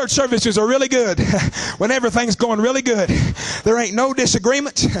 Church services are really good when everything's going really good. There ain't no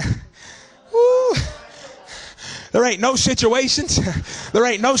disagreements. Woo. There ain't no situations. There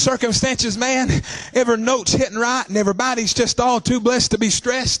ain't no circumstances, man. Every note's hitting right and everybody's just all too blessed to be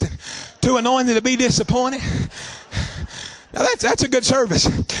stressed, too anointed to be disappointed. Now that's a good service.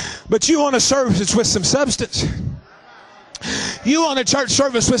 But you want a service with some substance. You want a church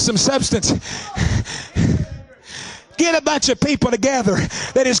service with some substance. Get a bunch of people together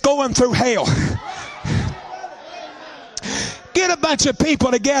that is going through hell. Get a bunch of people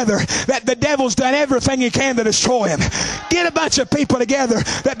together that the devil's done everything he can to destroy him. Get a bunch of people together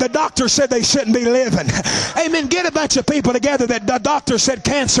that the doctor said they shouldn't be living. Amen. Get a bunch of people together that the doctor said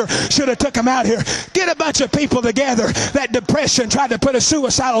cancer should have took them out here. Get a bunch of people together that depression tried to put a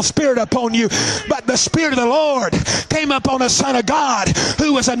suicidal spirit upon you. But the Spirit of the Lord came upon the Son of God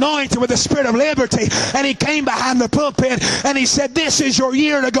who was anointed with the Spirit of liberty. And he came behind the pulpit and he said, this is your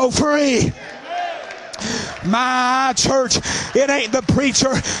year to go free. My church, it ain't the preacher,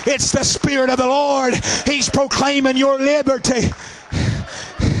 it's the Spirit of the Lord. He's proclaiming your liberty.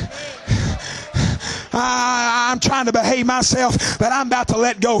 I'm trying to behave myself, but I'm about to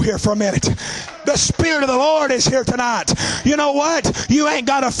let go here for a minute. The Spirit of the Lord is here tonight. You know what? You ain't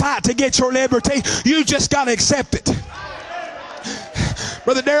got to fight to get your liberty. You just got to accept it.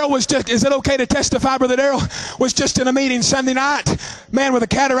 Brother Darrell was just, is it okay to testify? Brother Darrell was just in a meeting Sunday night. Man with a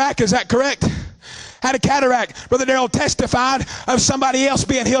cataract, is that correct? Had a cataract. Brother Darrell testified of somebody else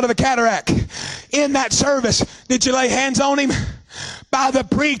being healed of a cataract. In that service, did you lay hands on him? By the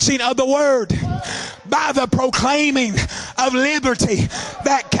preaching of the word, by the proclaiming of liberty,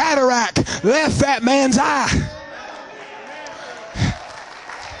 that cataract left that man's eye.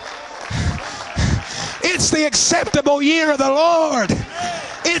 It's the acceptable year of the Lord.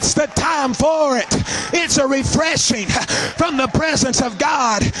 It's the time for it. It's a refreshing from the presence of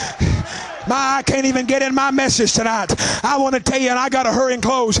God. I can't even get in my message tonight. I want to tell you, and I got to hurry and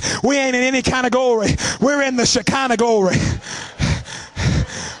close. We ain't in any kind of glory. We're in the Shekinah glory.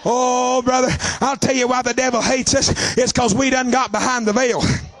 Oh, brother, I'll tell you why the devil hates us. It's because we done got behind the veil.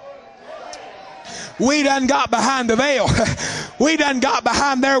 We done got behind the veil. We done got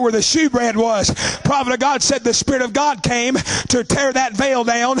behind there where the shewbread was. Prophet of God said the Spirit of God came to tear that veil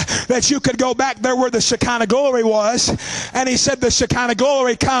down, that you could go back there where the Shekinah glory was. And he said the Shekinah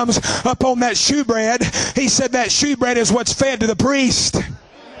glory comes upon that shewbread. He said that shewbread is what's fed to the priest.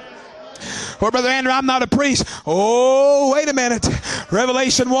 Well, Brother Andrew, I'm not a priest. Oh, wait a minute.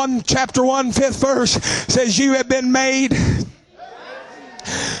 Revelation 1, chapter 1, 5th verse says you have been made.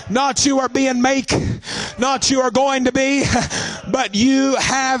 Not you are being make, not you are going to be, but you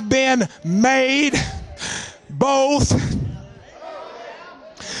have been made both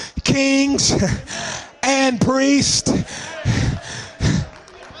kings and priests.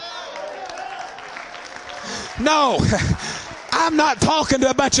 No, I'm not talking to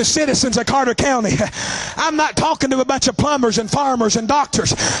a bunch of citizens of Carter County. I'm not talking to a bunch of plumbers and farmers and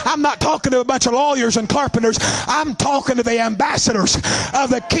doctors. I'm not talking to a bunch of lawyers and carpenters. I'm talking to the ambassadors of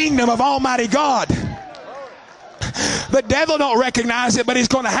the kingdom of Almighty God. The devil don't recognize it, but he's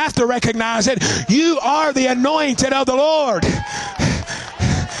going to have to recognize it. You are the anointed of the Lord.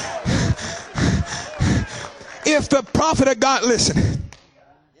 If the prophet of God, listen.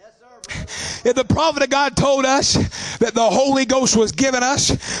 If the prophet of God told us that the Holy Ghost was given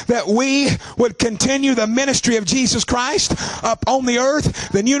us, that we would continue the ministry of Jesus Christ up on the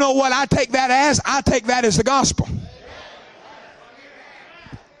earth, then you know what I take that as? I take that as the gospel.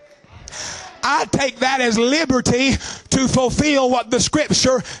 I take that as liberty to fulfill what the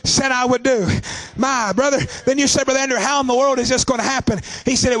scripture said I would do. My brother, then you say, Brother Andrew, how in the world is this going to happen?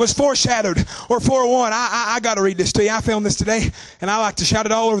 He said it was foreshadowed or forewarned. I got to read this to you. I filmed this today and I like to shout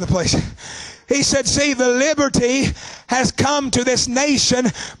it all over the place. He said, see, the liberty has come to this nation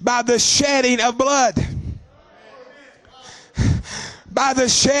by the shedding of blood. By the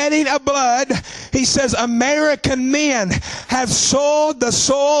shedding of blood, he says, American men have sold the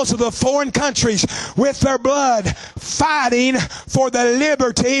souls of the foreign countries with their blood, fighting for the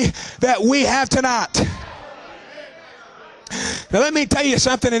liberty that we have tonight. Now let me tell you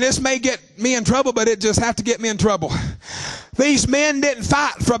something, and this may get me in trouble, but it just have to get me in trouble. These men didn't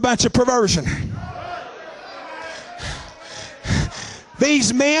fight for a bunch of perversion.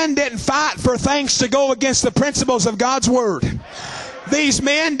 These men didn't fight for things to go against the principles of God's word. These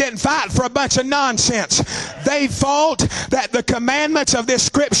men didn't fight for a bunch of nonsense. They fought that the commandments of this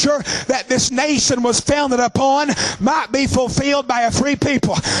scripture that this nation was founded upon might be fulfilled by a free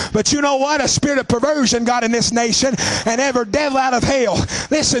people. But you know what? A spirit of perversion got in this nation, and every devil out of hell.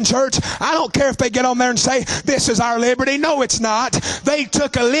 Listen, church, I don't care if they get on there and say, this is our liberty. No, it's not. They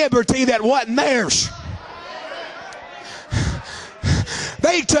took a liberty that wasn't theirs.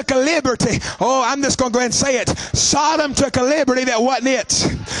 They took a liberty. Oh, I'm just going to go ahead and say it. Sodom took a liberty that wasn't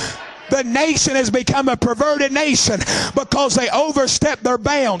it. The nation has become a perverted nation because they overstepped their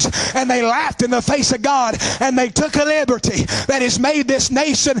bounds and they laughed in the face of God, and they took a liberty that has made this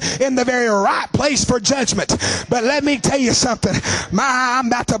nation in the very right place for judgment. But let me tell you something. I'm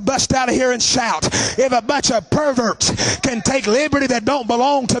about to bust out of here and shout. If a bunch of perverts can take liberty that don't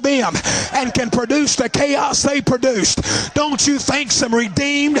belong to them and can produce the chaos they produced, don't you think some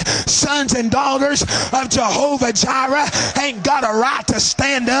redeemed sons and daughters of Jehovah Jireh ain't got a right to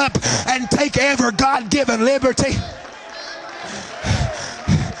stand up and take every God-given liberty?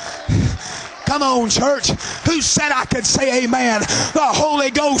 Come on, church. Who said I could say amen? The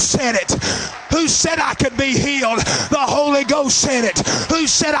Holy Ghost said it. Who said I could be healed? The Holy Ghost said it. Who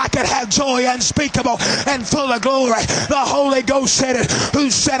said I could have joy unspeakable and full of glory? The Holy Ghost said it.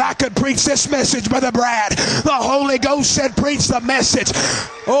 Who said I could preach this message, Brother Brad? The Holy Ghost said preach the message.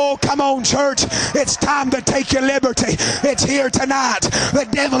 Oh, come on, church. It's time to take your liberty. It's here tonight. The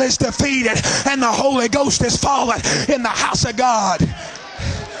devil is defeated and the Holy Ghost is fallen in the house of God.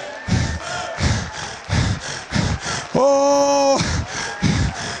 Oh,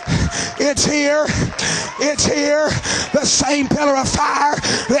 it's here. It's here. The same pillar of fire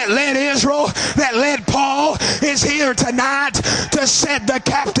that led Israel, that led Paul, is here tonight to set the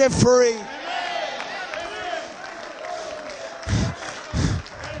captive free.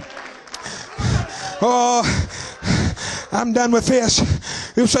 Oh, I'm done with this.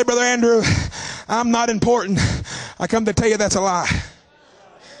 You say, Brother Andrew, I'm not important. I come to tell you that's a lie.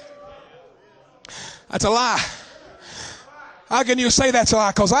 That's a lie. How can you say that's a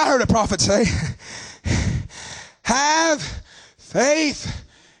lie? Because I heard a prophet say, have faith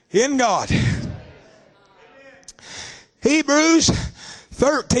in God. Hebrews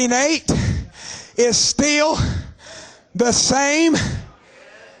 13:8 is still the same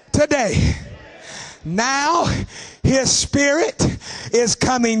today. Now His Spirit is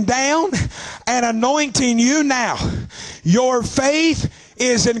coming down and anointing you now. Your faith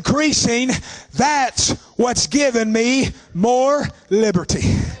is increasing. That's what's given me more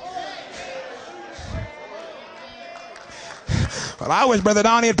liberty. Well, I wish Brother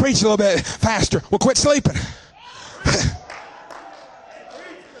Donnie had preached a little bit faster. Well, quit sleeping.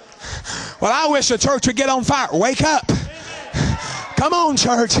 Well, I wish the church would get on fire. Wake up. Come on,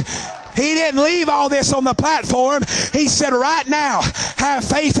 church. He didn't leave all this on the platform. He said, right now, have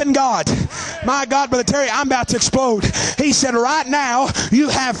faith in God. My God, Brother Terry, I'm about to explode. He said, right now, you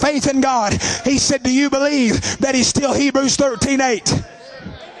have faith in God. He said, do you believe that He's still Hebrews 13:8?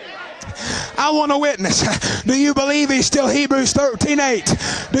 I want a witness. Do you believe He's still Hebrews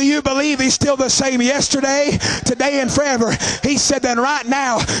 13:8? Do you believe He's still the same yesterday, today, and forever? He said, then right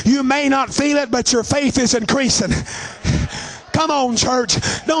now, you may not feel it, but your faith is increasing. Come on, church.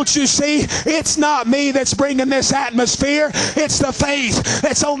 Don't you see? It's not me that's bringing this atmosphere. It's the faith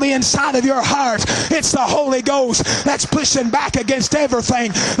that's on the inside of your heart. It's the Holy Ghost that's pushing back against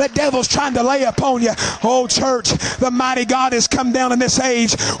everything the devil's trying to lay upon you. Oh, church, the mighty God has come down in this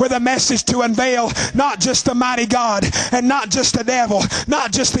age with a message to unveil not just the mighty God and not just the devil,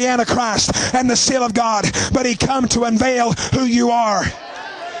 not just the Antichrist and the seal of God, but He come to unveil who you are.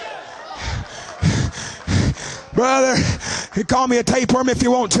 Brother, you call me a tapeworm if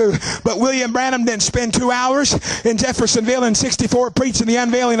you want to, but William Branham didn't spend 2 hours in Jeffersonville in '64 preaching the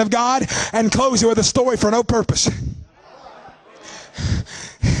unveiling of God and close it with a story for no purpose.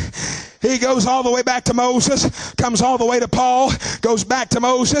 He goes all the way back to Moses, comes all the way to Paul, goes back to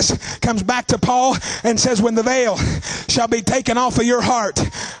Moses, comes back to Paul, and says, when the veil shall be taken off of your heart.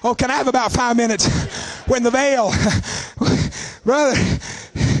 Oh, can I have about 5 minutes? When the veil,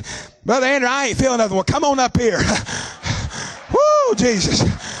 Brother Andrew, I ain't feeling nothing. Well, come on up here. Woo, Jesus.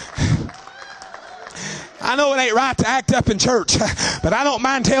 I know it ain't right to act up in church, but I don't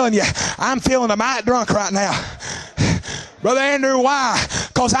mind telling you, I'm feeling a mite drunk right now. Brother Andrew, why?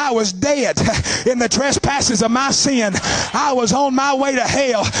 Because I was dead. in the trespasses of my sin. I was on my way to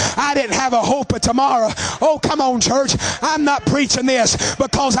hell. I didn't have a hope of tomorrow. Oh, come on, church. I'm not preaching this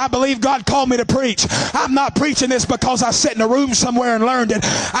because I believe God called me to preach. I'm not preaching this because I sat in a room somewhere and learned it.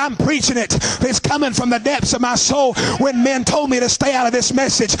 I'm preaching it. It's coming from the depths of my soul. When men told me to stay out of this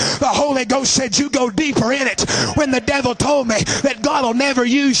message, the Holy Ghost said, you go deeper in it. When the devil told me that God will never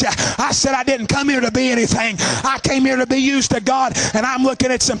use you, I said, I didn't come here to be anything. I came here to be used to God. And I'm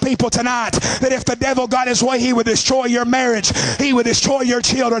looking at some people tonight that if the devil got his way, he would destroy your marriage. He would destroy your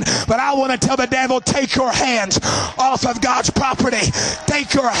children. But I want to tell the devil, take your hands off of God's property.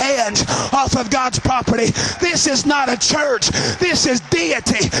 Take your hands off of God's property. This is not a church. This is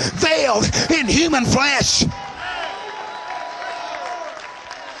deity veiled in human flesh.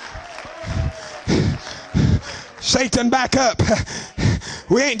 Satan, back up.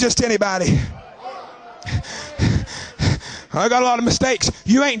 We ain't just anybody. I got a lot of mistakes.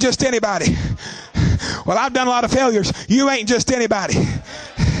 You ain't just anybody. Well, I've done a lot of failures. You ain't just anybody.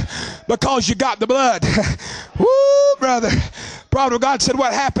 Because you got the blood. Woo, brother. Brother, God said,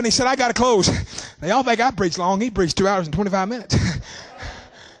 what happened? He said, I got to close. Now, y'all think I preached long. He preached 2 hours and 25 minutes.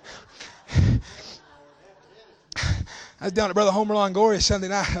 I was down at Brother Homer Longoria Sunday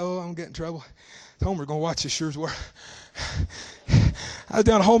night. Oh, I'm getting in trouble. Homer's going to watch this, sure as well. I was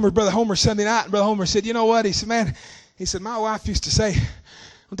down at Brother Homer Sunday night, and Brother Homer said, you know what? He said, man, my wife used to say,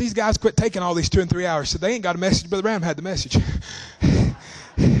 well, these guys quit taking all these 2 and 3 hours. So they ain't got a message. Brother Branham had the message.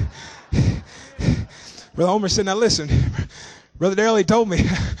 Brother Homer said, now listen, Brother Darrell, he told me,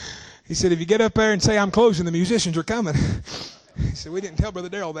 he said, if you get up there and say I'm closing, the musicians are coming. He said, we didn't tell Brother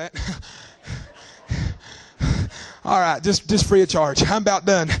Darrell that. All right, just free of charge. I'm about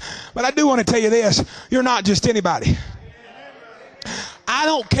done. But I do want to tell you this. You're not just anybody. I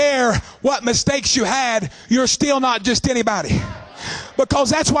don't care what mistakes you had. You're still not just anybody.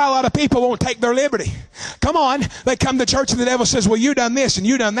 Because that's why a lot of people won't take their liberty. Come on. They come to church and the devil says, well, you done this and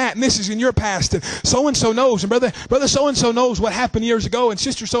you done that and this is in your past and so-and-so knows and brother so-and-so knows what happened years ago and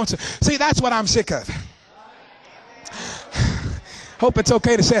sister so-and-so. See, that's what I'm sick of. Hope it's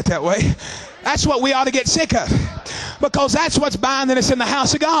okay to say it that way. That's what we ought to get sick of. Because that's what's binding us in the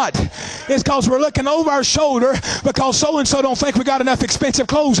house of God. It's because we're looking over our shoulder because so-and-so don't think we got enough expensive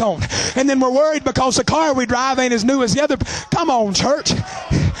clothes on. And then we're worried because the car we drive ain't as new as the other. Come on, church.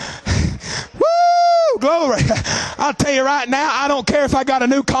 Woo! Glory. I'll tell you right now, I don't care if I got a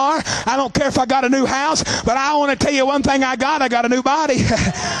new car. I don't care if I got a new house. But I want to tell you one thing I got a new body.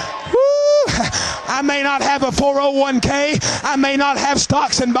 Woo! I may not have a 401k. I may not have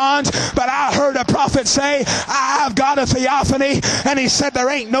stocks and bonds. But I heard a prophet say, I've got a theophany. And he said there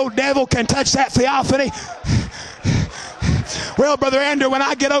ain't no devil can touch that theophany. Well, Brother Andrew, when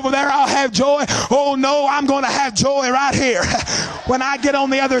I get over there, I'll have joy. Oh, no, I'm going to have joy right here. When I get on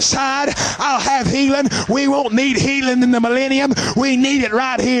the other side, I'll have healing. We won't need healing in the millennium. We need it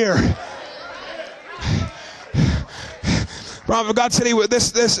right here. Prophet God said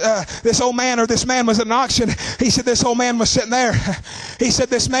this old man or this man was at an auction. He said this old man was sitting there. He said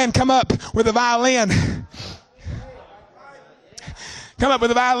this man come up with a violin. Come up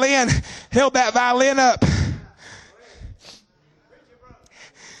with a violin. Held that violin up.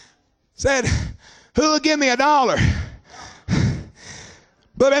 Said, who'll give me $1? Brother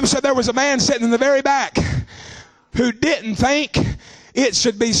Branham said there was a man sitting in the very back who didn't think it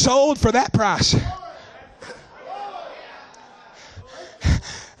should be sold for that price.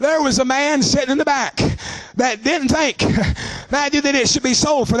 There was a man sitting in the back that didn't think that it should be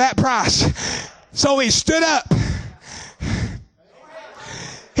sold for that price. So he stood up.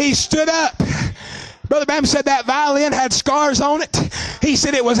 He stood up. Brother Branham said that violin had scars on it. He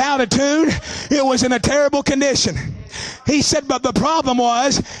said it was out of tune. It was in a terrible condition. He said, but the problem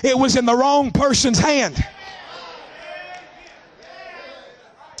was it was in the wrong person's hand.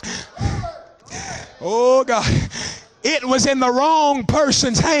 Oh, God. It was in the wrong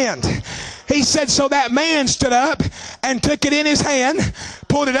person's hand. He said, so that man stood up and took it in his hand,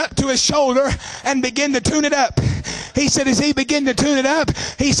 pulled it up to his shoulder, and began to tune it up. He said, as he began to tune it up,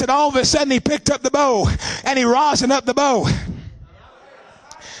 he said, all of a sudden he picked up the bow and he rosined up the bow.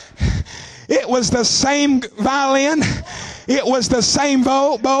 It was the same violin. It was the same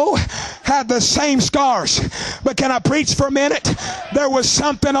bow, had the same scars. But can I preach for a minute? There was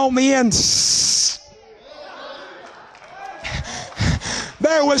something on the inside.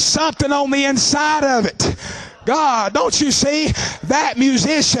 There was something on the inside of it. God, don't you see? That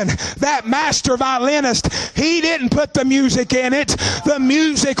musician, that master violinist, he didn't put the music in it. The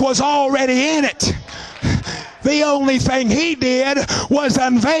music was already in it. The only thing he did was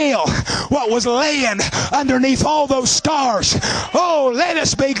unveil what was laying underneath all those scars. Oh, let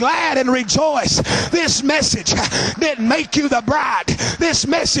us be glad and rejoice. This message didn't make you the bride. This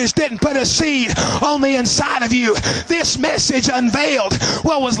message didn't put a seed on the inside of you. This message unveiled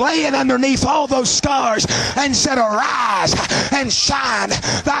what was laying underneath all those scars and said, arise and shine.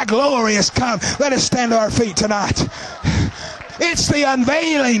 Thy glory has come. Let us stand to our feet tonight. It's the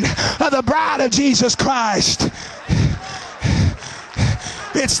unveiling of the bride of Jesus Christ.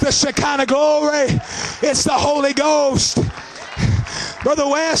 It's the Shekinah glory. It's the Holy Ghost. Brother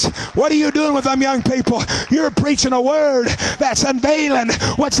Wes, what are you doing with them young people? You're preaching a word that's unveiling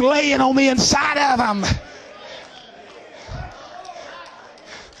what's laying on the inside of them.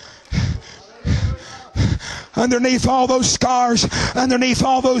 Underneath all those scars, underneath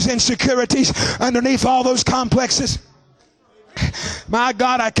all those insecurities, underneath all those complexes. My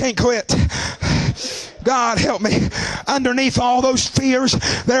God, I can't quit. God help me. Underneath all those fears,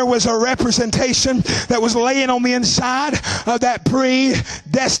 there was a representation that was laying on the inside of that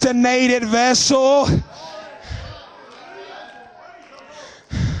predestinated vessel.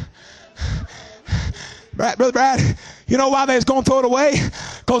 Brother Brad, you know why they was going to throw it away?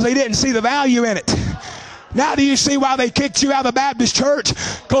 Because they didn't see the value in it. Now do you see why they kicked you out of the Baptist church?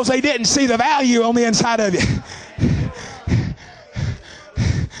 Because they didn't see the value on the inside of you.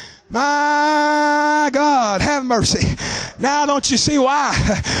 My God, have mercy. Now don't you see why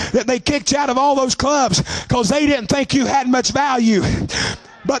that they kicked you out of all those clubs? Because they didn't think you had much value.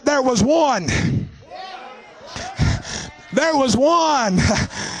 But there was one. There was one.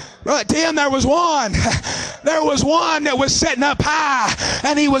 Brother Tim, there was one. There was one that was sitting up high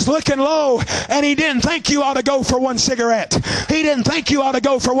and he was looking low, and he didn't think you ought to go for one cigarette. He didn't think you ought to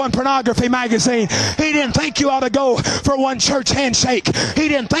go for one pornography magazine. He didn't think you ought to go for one church handshake. He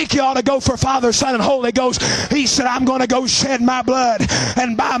didn't think you ought to go for Father, Son, and Holy Ghost. He said, I'm going to go shed my blood,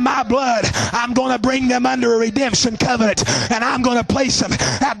 and by my blood I'm going to bring them under a redemption covenant, and I'm going to place them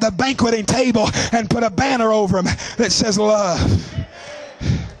at the banqueting table and put a banner over them that says love.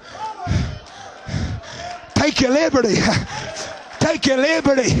 Take your liberty. Take your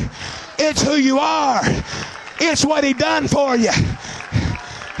liberty. It's who you are. It's what he done for you.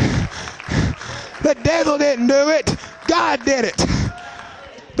 The devil didn't do it. God did it.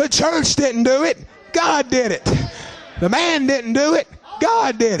 The church didn't do it. God did it. The man didn't do it.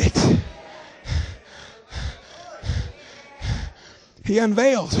 God did it. He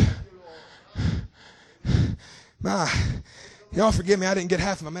unveiled. Y'all forgive me, I didn't get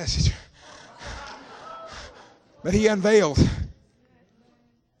half of my message. But he unveiled.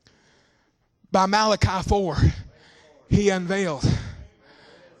 By Malachi 4, he unveiled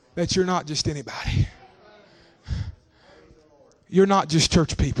that you're not just anybody. You're not just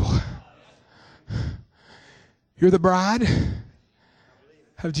church people. You're the bride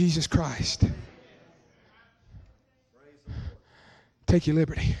of Jesus Christ. Take your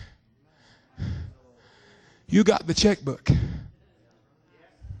liberty. You got the checkbook.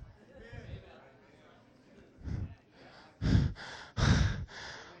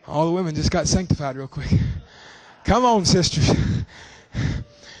 All the women just got sanctified real quick. Come on, sisters.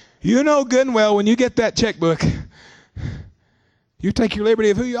 You know good and well when you get that checkbook, you take your liberty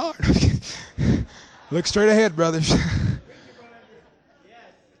of who you are. Look straight ahead, brothers.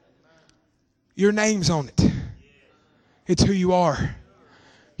 Your name's on it. It's who you are.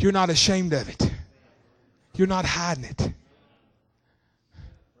 You're not ashamed of it. You're not hiding it.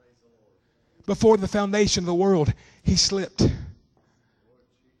 Before the foundation of the world, he slipped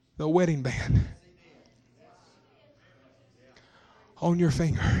the wedding band on your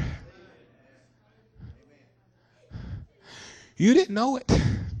finger. You didn't know it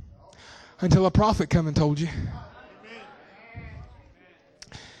until a prophet come and told you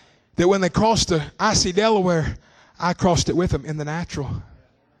that when they crossed the icy Delaware, I crossed it with them in the natural.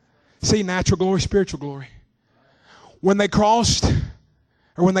 See, natural glory, spiritual glory. When they crossed,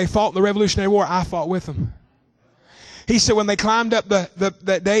 or when they fought in the Revolutionary War, I fought with them. He said when they climbed up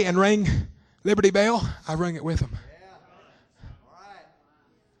that day and rang Liberty Bell, I rang it with them.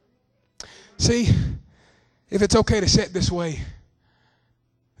 See, if it's okay to say it this way,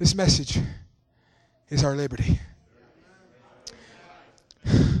 this message is our liberty.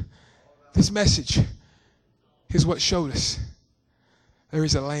 This message is what showed us there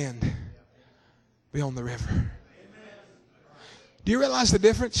is a land beyond the river. Do you realize the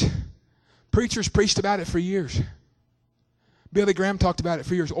difference? Preachers preached about it for years. Billy Graham talked about it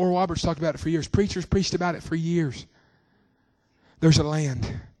for years. Oral Roberts talked about it for years. Preachers preached about it for years. There's a land.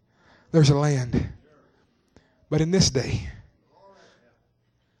 There's a land. But in this day,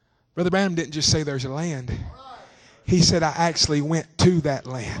 Brother Branham didn't just say there's a land. He said, I actually went to that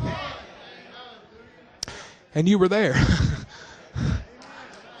land. And you were there.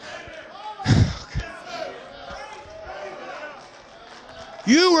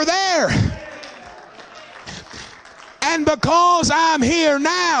 You were there. And because I'm here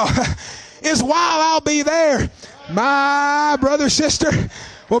now is while I'll be there. My brother, sister.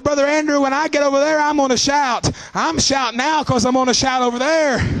 Well, Brother Andrew, when I get over there, I'm going to shout. I'm shouting now because I'm going to shout over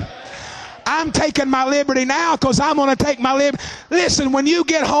there. I'm taking my liberty now because I'm going to take my liberty. Listen, when you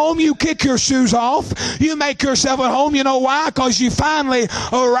get home, you kick your shoes off. You make yourself at home. You know why? Because you finally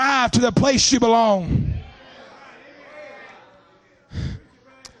arrived to the place you belong.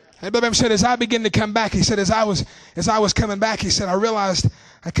 And Brother said, as I began to come back, he said, as I was coming back, he said, I realized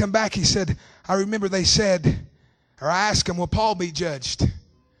I come back. He said, I remember they said, or I asked him, will Paul be judged?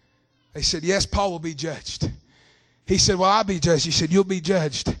 They said, yes, Paul will be judged. He said, well, I'll be judged. He said, you'll be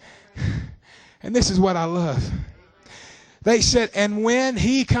judged. And this is what I love. They said, and when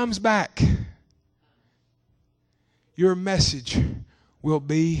he comes back, your message will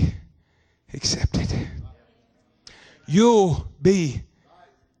be accepted. You'll be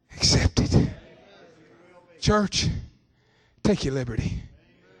accepted. Church, take your liberty.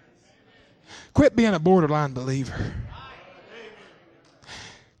 Quit being a borderline believer.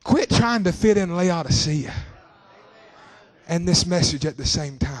 Quit trying to fit in Laodicea and this message at the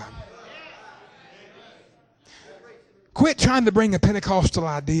same time. Quit trying to bring a Pentecostal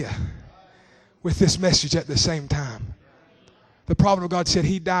idea with this message at the same time. The prophet of God said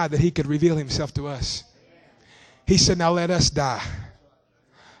he died that he could reveal himself to us. He said, now let us die.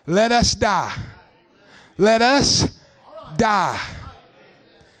 Let us die. Let us die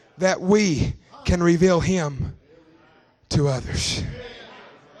that we can reveal him to others.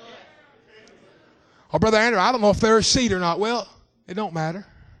 Oh, Brother Andrew, I don't know if there's a seat or not. Well, it don't matter.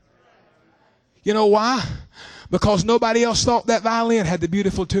 You know why? Because nobody else thought that violin had the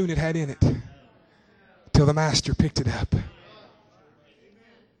beautiful tune it had in it till the master picked it up.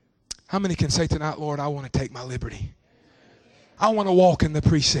 How many can say tonight, Lord, I want to take my liberty. I want to walk in the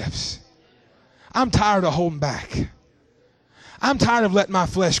precepts. I'm tired of holding back. I'm tired of letting my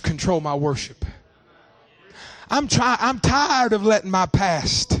flesh control my worship. I'm tired of letting my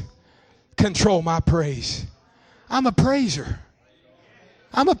past control my praise. I'm a praiser.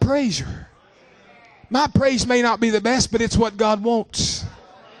 I'm a praiser. My praise may not be the best, but it's what God wants.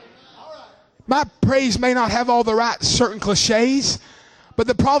 My praise may not have all the right certain cliches, but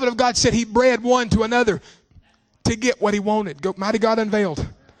the prophet of God said he bred one to another to get what he wanted. Mighty God unveiled.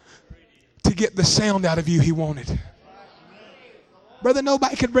 To get the sound out of you he wanted. Brother,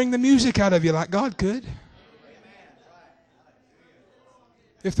 nobody could bring the music out of you like God could.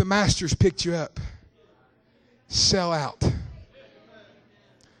 If the master's picked you up, sell out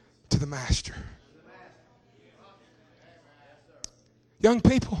to the master. Young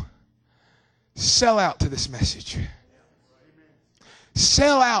people, sell out to this message.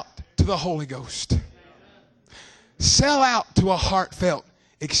 Sell out to the Holy Ghost. Sell out to a heartfelt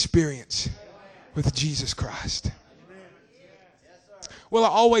experience with Jesus Christ. Will I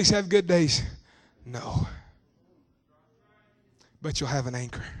always have good days? No. But you'll have an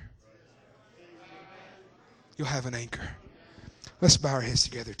anchor. You'll have an anchor. Let's bow our heads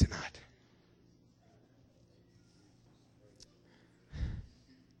together tonight.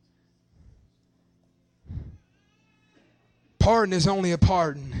 Pardon is only a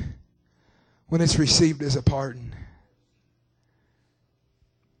pardon when it's received as a pardon.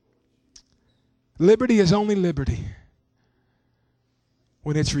 Liberty is only liberty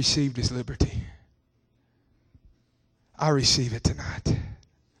when it's received as liberty. I receive it tonight.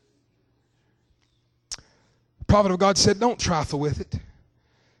 The prophet of God said, don't trifle with it.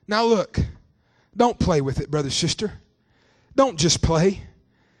 Now look, don't play with it, brother, sister. Don't just play.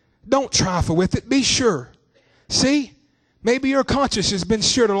 Don't trifle with it. Be sure. See, maybe your conscience has been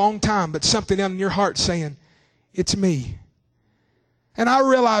stirred a long time, but something in your heart saying, it's me. And I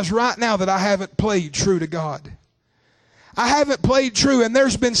realize right now that I haven't played true to God. I haven't played true, and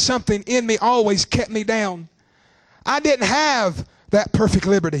there's been something in me always kept me down. I didn't have that perfect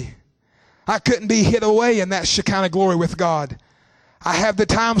liberty. I couldn't be hid away in that Shekinah glory with God. I have the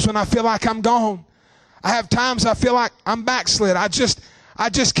times when I feel like I'm gone. I have times I feel like I'm backslid. I just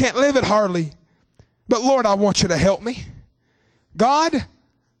can't live it hardly. But Lord, I want you to help me. God,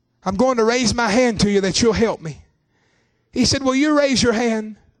 I'm going to raise my hand to you that you'll help me. He said, will you raise your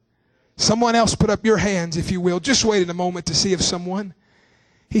hand? Someone else put up your hands, if you will. Just wait a moment to see if someone.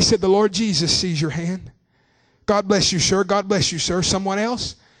 He said, the Lord Jesus sees your hand. God bless you, sir. God bless you, sir. Someone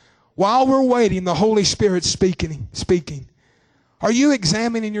else? While we're waiting, the Holy Spirit's speaking. Are you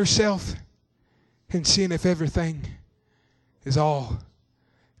examining yourself and seeing if everything is all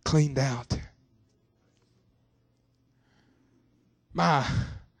cleaned out. My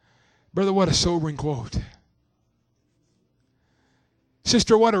brother, what a sobering quote.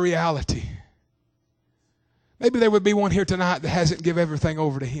 Sister, what a reality. Maybe there would be one here tonight that hasn't given everything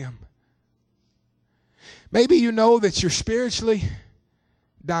over to Him. Maybe you know that you're spiritually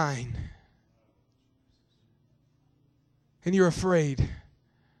dying. And you're afraid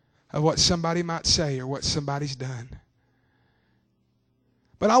of what somebody might say or what somebody's done.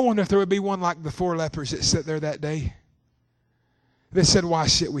 But I wonder if there would be one like the 4 lepers that sat there that day. They said, why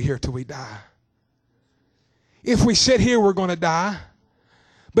sit we here till we die? If we sit here, we're going to die.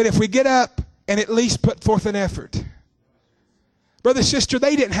 But if we get up and at least put forth an effort. Brother, sister,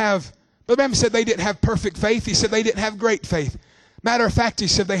 they didn't have, Brother Branham said they didn't have perfect faith. He said they didn't have great faith. Matter of fact, he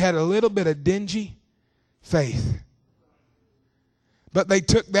said they had a little bit of dingy faith. But they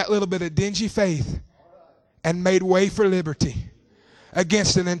took that little bit of dingy faith and made way for liberty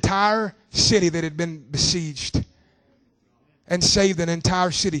against an entire city that had been besieged, and saved an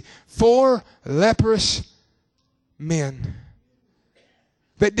entire city. 4 leprous men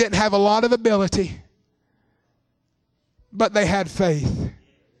that didn't have a lot of ability, but they had faith.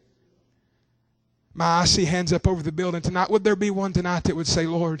 I see hands up over the building tonight. Would there be one tonight that would say,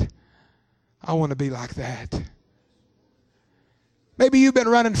 Lord, I want to be like that? Maybe you've been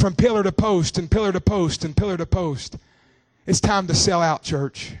running from pillar to post and pillar to post and pillar to post. It's time to sell out,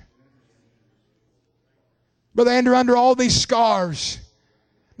 church. Brother Andrew, under all these scars,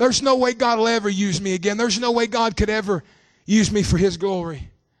 there's no way God will ever use me again. There's no way God could ever use me for His glory.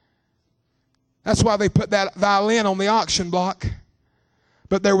 That's why they put that violin on the auction block.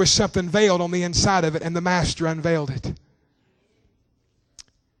 But there was something veiled on the inside of it, and the Master unveiled it.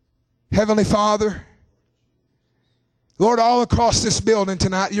 Heavenly Father, Lord, all across this building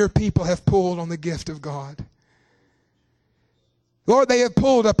tonight, your people have pulled on the gift of God. Lord, they have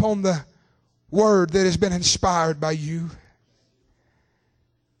pulled upon the word that has been inspired by you.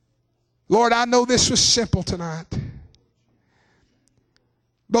 Lord, I know this was simple tonight.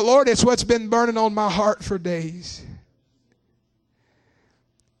 But Lord, it's what's been burning on my heart for days.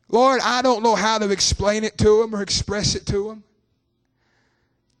 Lord, I don't know how to explain it to them or express it to them.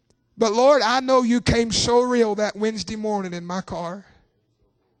 But Lord, I know you came so real that Wednesday morning in my car.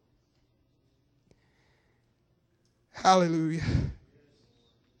 Hallelujah.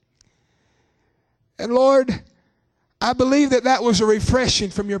 And Lord, I believe that that was a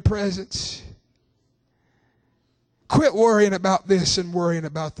refreshing from your presence. Quit worrying about this and worrying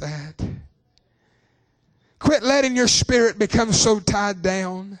about that. Quit letting your spirit become so tied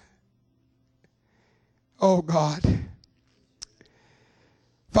down. Oh God.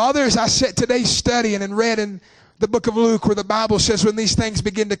 Father, as I sat today studying and read in the book of Luke where the Bible says when these things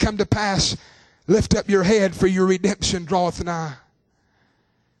begin to come to pass, lift up your head for your redemption draweth nigh.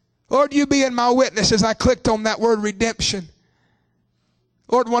 Lord, you being my witness as I clicked on that word redemption.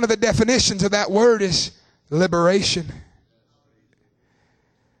 Lord, one of the definitions of that word is liberation.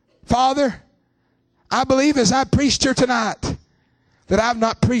 Father, I believe as I preached here tonight that I've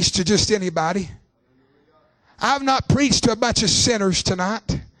not preached to just anybody. I've not preached to a bunch of sinners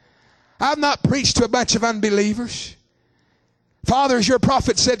tonight. I've not preached to a bunch of unbelievers. Father, as your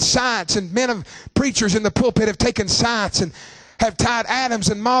prophet said, science and men of preachers in the pulpit have taken science and have tied atoms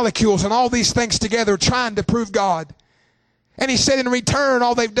and molecules and all these things together trying to prove God. And he said in return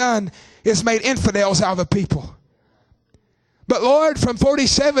all they've done is made infidels out of the people. But Lord, from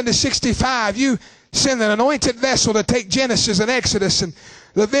 47 to 65, you send an anointed vessel to take Genesis and Exodus and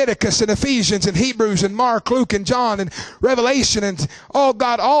Leviticus and Ephesians and Hebrews and Mark, Luke and John and Revelation and, oh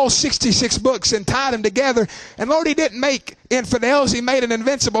God, all 66 books and tied them together. And Lord, he didn't make infidels. He made an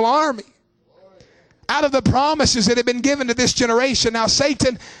invincible army out of the promises that had been given to this generation. Now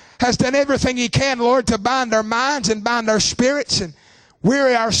Satan has done everything he can, Lord, to bind our minds and bind our spirits and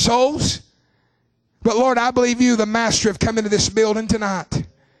weary our souls. But Lord, I believe you, the Master, have come into this building tonight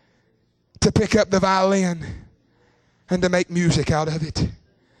to pick up the violin and to make music out of it.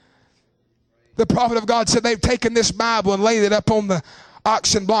 The prophet of God said they've taken this Bible and laid it up on the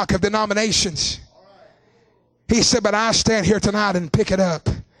auction block of denominations. He said, but I stand here tonight and pick it up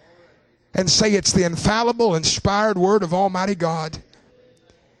and say it's the infallible, inspired word of Almighty God.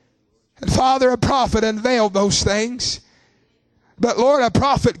 And Father, a prophet unveiled those things. But Lord, a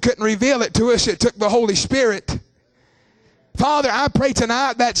prophet couldn't reveal it to us. It took the Holy Spirit. Father, I pray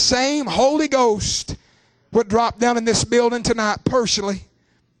tonight that same Holy Ghost would drop down in this building tonight personally.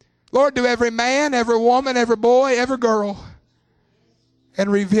 Lord, to every man, every woman, every boy, every girl,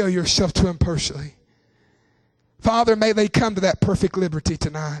 and reveal yourself to him personally. Father, may they come to that perfect liberty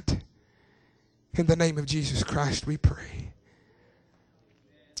tonight. In the name of Jesus Christ we pray.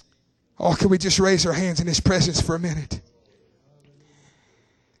 Oh, can we just raise our hands in His presence for a minute?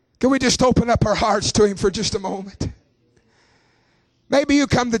 Can we just open up our hearts to Him for just a moment? Maybe you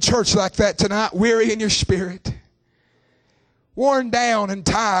come to church like that tonight, weary in your spirit, worn down and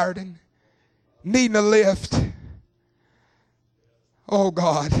tired and needing a lift. Oh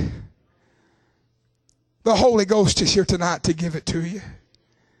God, the Holy Ghost is here tonight to give it to you.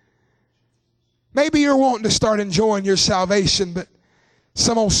 Maybe you're wanting to start enjoying your salvation, but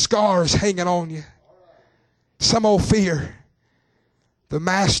some old scars hanging on you, some old fear. The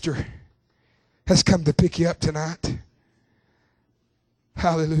Master has come to pick you up tonight.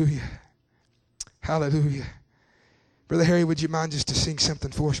 Hallelujah. Hallelujah. Brother Harry, would you mind just to sing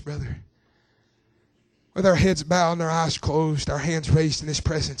something for us, brother? With our heads bowed and our eyes closed, our hands raised in His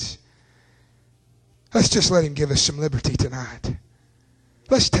presence. Let's just let Him give us some liberty tonight.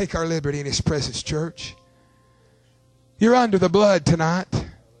 Let's take our liberty in His presence, church. You're under the blood tonight.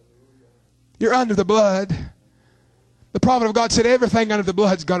 You're under the blood. The prophet of God said everything under the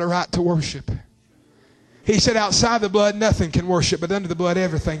blood's got a right to worship. He said outside the blood nothing can worship, but under the blood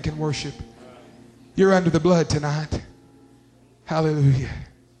everything can worship. You're under the blood tonight. Hallelujah.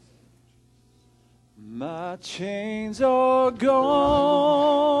 My chains are gone.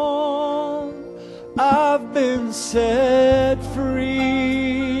 I've been set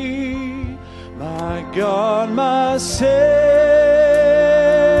free. My God, my Savior,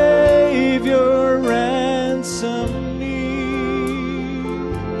 ransom me.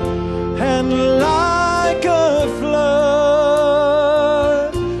 And like a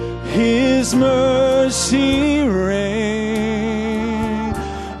flood, His mercy rain,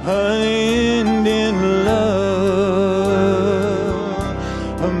 unending love,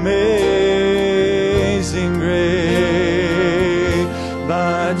 amazing grace.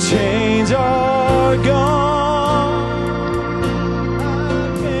 My chains are gone,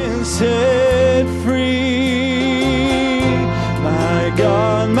 I've been set free. My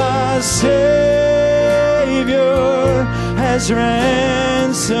God, my Savior has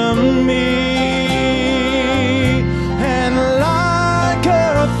ransomed me. And like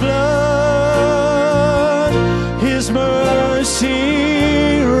a flood, His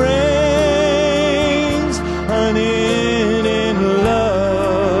mercy reigns, unending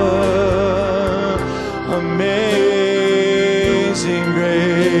love, amazing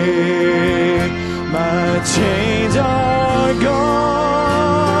grace. My chains are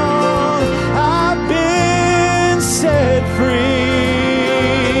gone, I've been set free.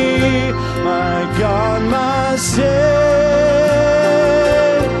 My God, my Savior,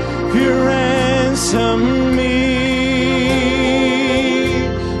 ransom me.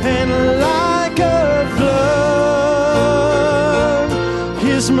 And like a flood,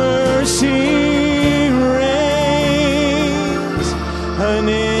 His mercy reigns,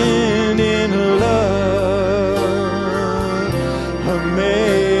 unending love,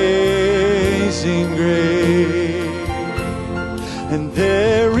 amazing grace. And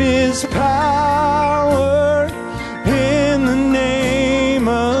there is power in the name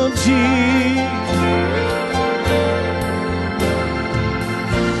of Jesus.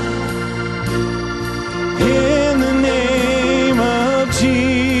 In the name of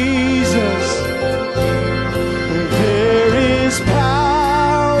Jesus, there is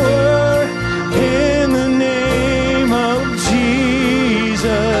power in the name of Jesus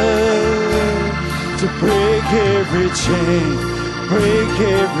to break every chain, break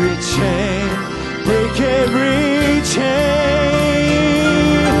every chain, break every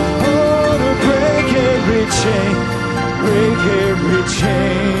chain. Oh, to break every chain, break every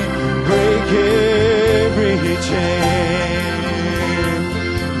chain, break every chain.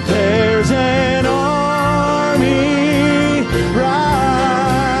 There's an army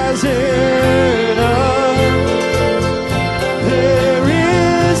rising up. There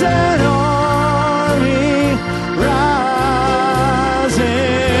is an army rising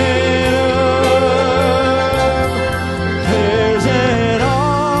up. There's an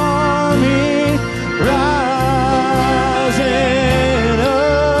army rising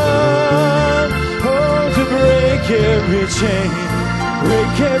up. Oh, to break every chain,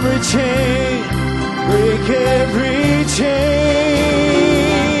 break every chain, break every chain,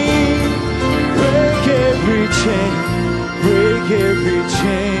 break every chain, break every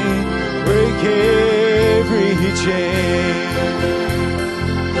chain, break every chain.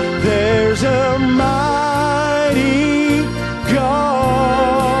 There's a mighty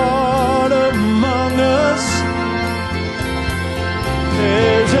God among us.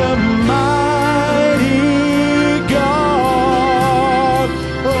 There's a mighty God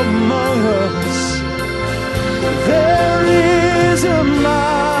among us. There is a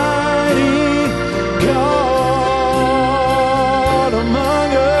mighty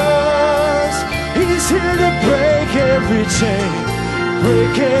every chain,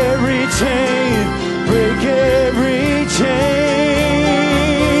 break every chain, break every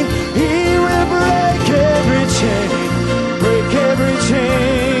chain. He will break every chain, break every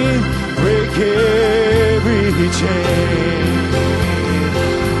chain, break every chain.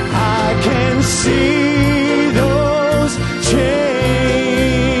 I can see those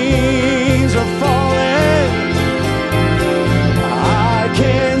chains are falling. I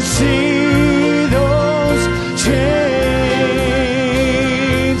can see those chains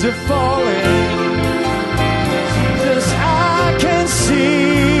are falling. Jesus, I can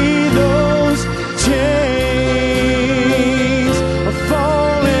see those chains are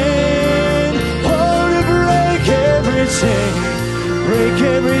falling. Oh, to break every chain, break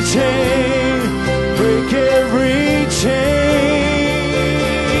every chain, break every chain,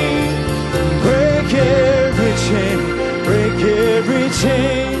 break every chain, break every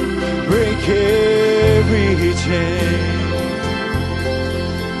chain, break every chain.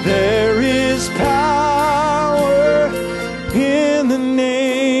 There is power in the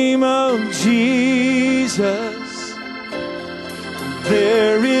name of Jesus.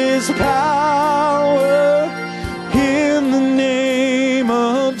 There is power in the name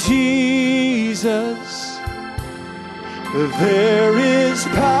of Jesus. There is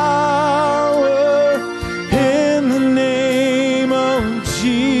power in the name of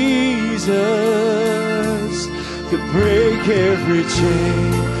Jesus to break every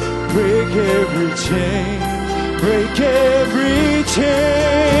chain, break every chain, break every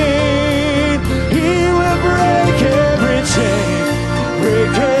chain. He will break every chain,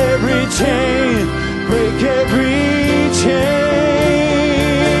 break every chain, break every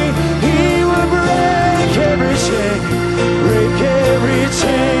chain. He will break every chain, break every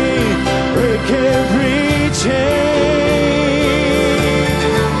chain, break every chain,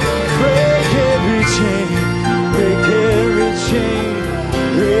 break every chain, break every chain,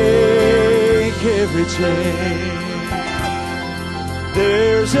 break every chain.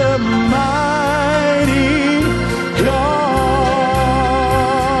 There's a mighty God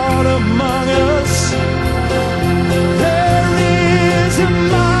among us. There is a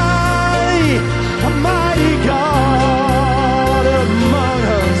mighty God among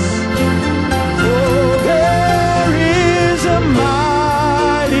us. Oh, there is a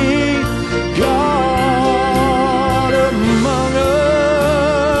mighty God among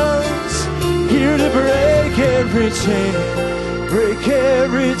us, here to break every chain, break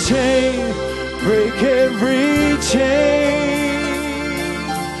every chain, break every chain.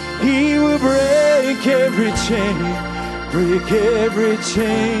 He will break every chain, break every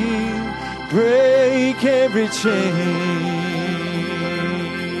chain, break every chain.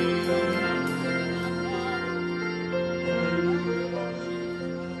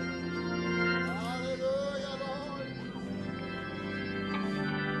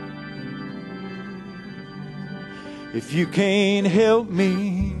 If you can't help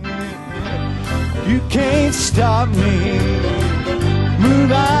me, you can't stop me,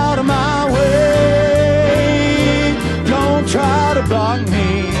 move out of my way. Don't try to block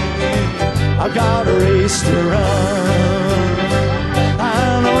me, I've got a race to run.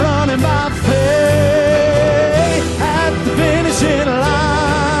 I'm running by faith at the finishing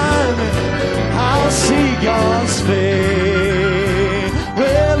line. I'll see God's face.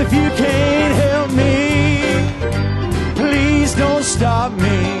 Well, if you can't help me, please don't stop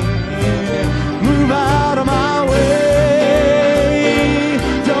me, move out of my way.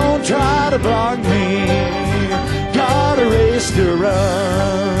 Don't try to block me, got a race to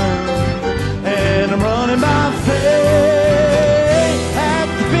run. And I'm running by faith at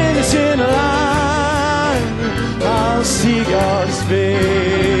the finishing line. I'll see God's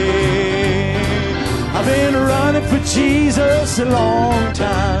face. I've been running for Jesus a long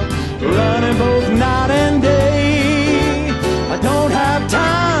time, running both night and day. I don't have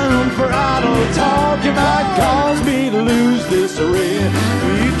time for idle talk, it might cause me to lose this race.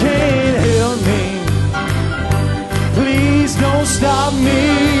 You can't help me, please don't stop me,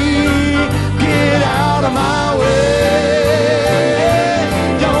 get out of my way.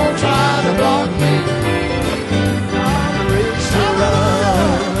 Don't try to block me, got a race to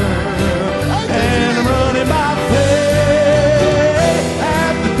run. And I'm running by faith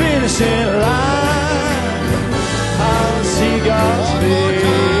at the finishing line. I'll see God's face.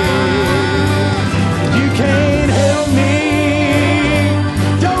 You can't help me,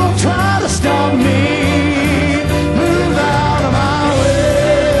 don't try to stop me, move out of my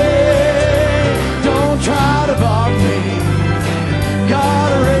way. Don't try to block me,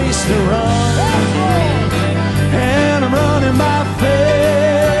 got a race to run. And I'm running by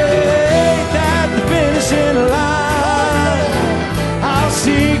faith at the finishing line.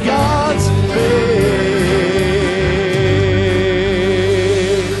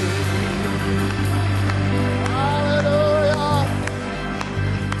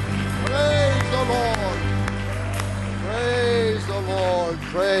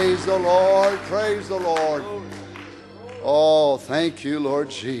 Thank you,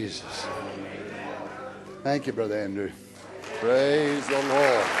 Lord Jesus. Thank you, Brother Andrew. Praise the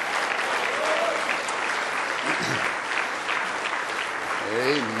Lord.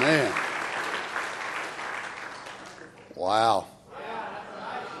 Amen. Wow.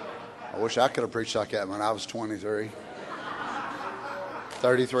 I wish I could have preached like that when I was 23.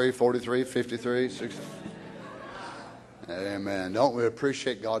 33, 43, 53, 60. Amen. Don't we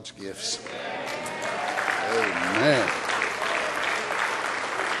appreciate God's gifts? Amen.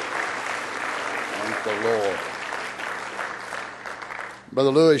 Thank the Lord. Brother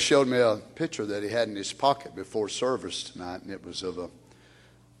Louis showed me a picture that he had in his pocket before service tonight, and it was of a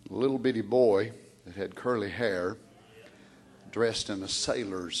little bitty boy that had curly hair, dressed in a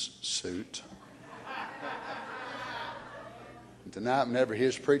sailor's suit. And tonight, whenever he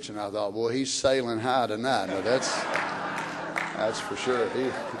was preaching, I thought, well, he's sailing high tonight. Now, that's for sure.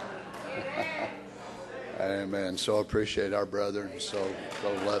 Amen. So appreciate our brother, and so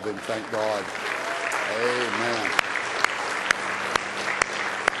love him. Thank God. Amen.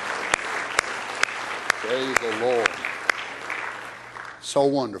 Praise the Lord. So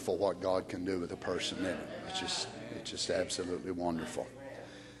wonderful what God can do with a person, isn't it? It's just absolutely wonderful.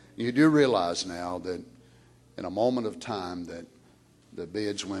 You do realize now that in a moment of time that the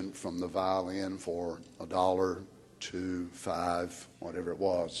bids went from the violin for $1 to $5, whatever it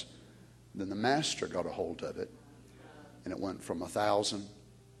was. Then the master got a hold of it, and it went from 1,000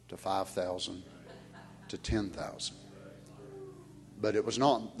 to 5,000 to 10,000. But it was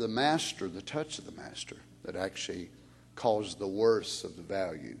not the master, the touch of the master, that actually caused the worth of the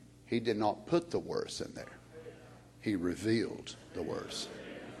value. He did not put the worth in there. He revealed the worth.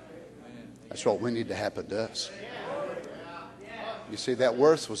 That's what we need to happen to us. You see, that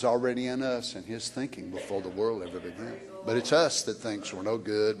worth was already in us and his thinking before the world ever began. But it's us that thinks we're no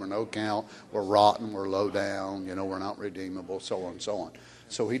good, we're no count, we're rotten, we're low down, we're not redeemable, so on and so on.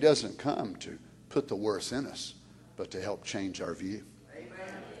 So he doesn't come to put the worth in us, but to help change our view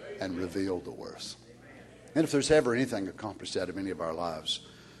and reveal the worth. And if there's ever anything accomplished out of any of our lives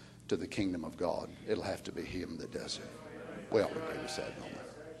to the kingdom of God, it'll have to be him that does it. We ought to agree with that moment.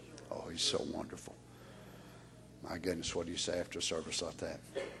 Oh, he's so wonderful. My goodness, what do you say after a service like that?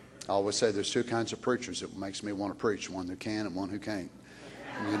 I always say there's two kinds of preachers that makes me want to preach, one who can and one who can't.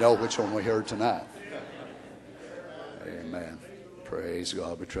 And you know which one we heard tonight. Amen. Praise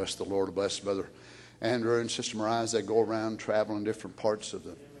God. We trust the Lord to bless Brother Andrew and Sister Mariah as they go around traveling different parts of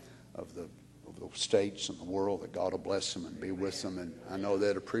the states and the world, that God will bless them and be with them. And I know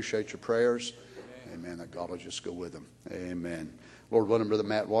they'd appreciate your prayers. Amen. That God will just go with them. Amen. Lord willing, Brother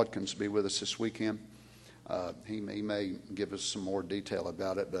Matt Watkins be with us this weekend. He may give us some more detail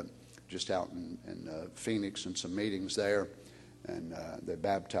about it, but just out in Phoenix and some meetings there, and they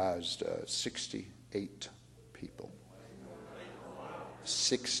baptized 68 people.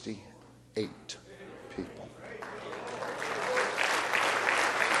 68 people.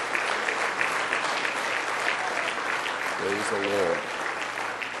 Praise the Lord.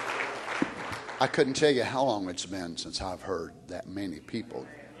 I couldn't tell you how long it's been since I've heard that many people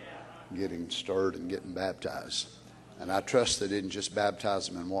getting stirred and getting baptized. And I trust they didn't just baptize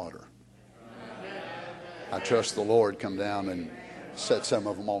them in water. I trust the Lord come down and set some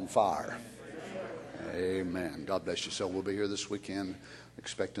of them on fire. Amen. God bless you. So we'll be here this weekend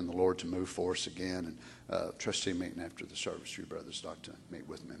expecting the Lord to move for us again. And trustee meeting after the service. You brothers like to meet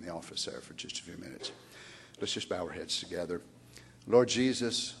with me in the office there for just a few minutes. Let's just bow our heads together. Lord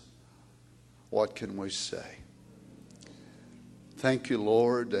Jesus, what can we say? Thank you,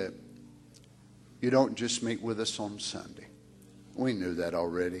 Lord, that you don't just meet with us on Sunday. We knew that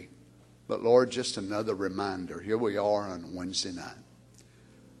already. But Lord, just another reminder. Here we are on Wednesday night.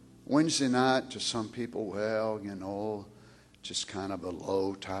 Wednesday night, to some people, well, just kind of a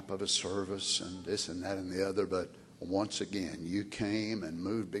low type of a service and this and that and the other. But once again, you came and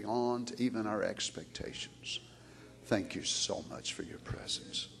moved beyond even our expectations. Thank you so much for your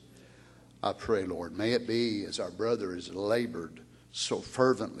presence. I pray, Lord, may it be as our brother has labored so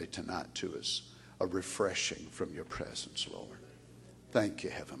fervently tonight to us, a refreshing from your presence, Lord. Thank you,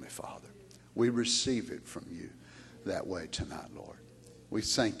 Heavenly Father. We receive it from you that way tonight, Lord. We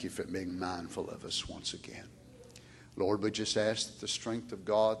thank you for being mindful of us once again. Lord, we just ask that the strength of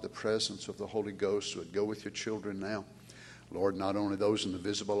God, the presence of the Holy Ghost would go with your children now. Lord, not only those in the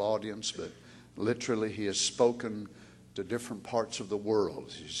visible audience, but literally he has spoken to different parts of the world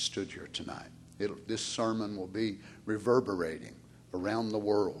as he stood here tonight. This sermon will be reverberating around the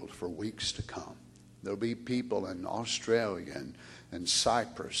world for weeks to come. There'll be people in Australia and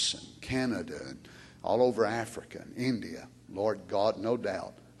Cyprus and Canada and all over Africa and India, Lord God, no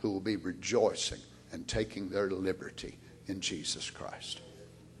doubt, who will be rejoicing and taking their liberty in Jesus Christ.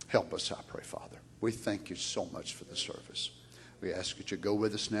 Help us, I pray, Father. We thank you so much for the service. We ask that you go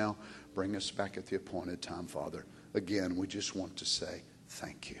with us now. Bring us back at the appointed time, Father. Again, we just want to say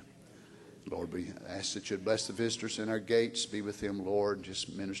thank you. Lord, we ask that you'd bless the visitors in our gates. Be with them, Lord, and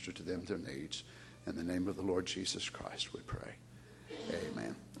just minister to them their needs. In the name of the Lord Jesus Christ, we pray.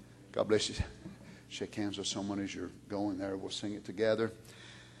 Amen. God bless you. Shake hands with someone as you're going there. We'll sing it together.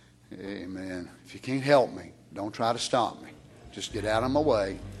 Amen. If you can't help me, don't try to stop me. Just get out of my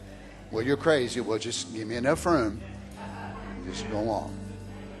way. Well, you're crazy. Well, just give me enough room. Just go on.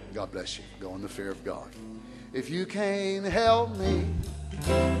 God bless you. Go in the fear of God. If you can't help me,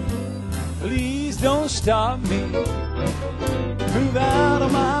 please don't stop me. Move out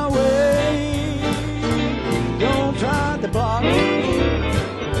of my way. Don't try to block me.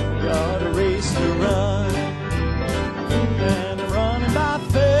 Got a race to run, and I'm running by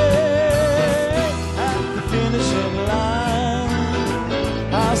faith. At the finishing line,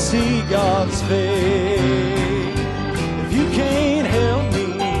 I see God's face. If you can't help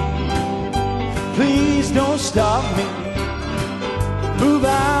me, please don't stop me. Move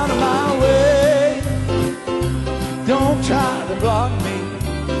out of my way. Don't try to block me.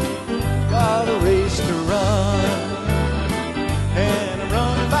 Got a race to run, and I'm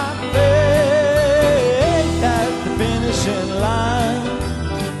running by faith. At the finishing line,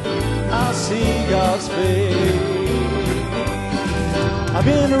 I see God's face. I've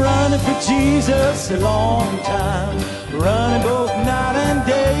been running for Jesus a long time, running both night and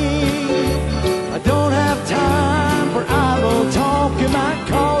day. I don't have time for idle talk. It might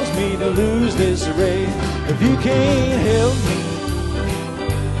cause me to lose this race. If you can't help me,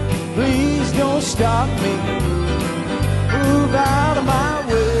 please don't stop me. Move out of my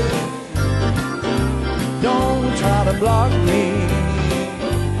way. Don't try to block me.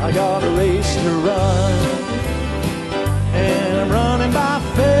 I got a race to run.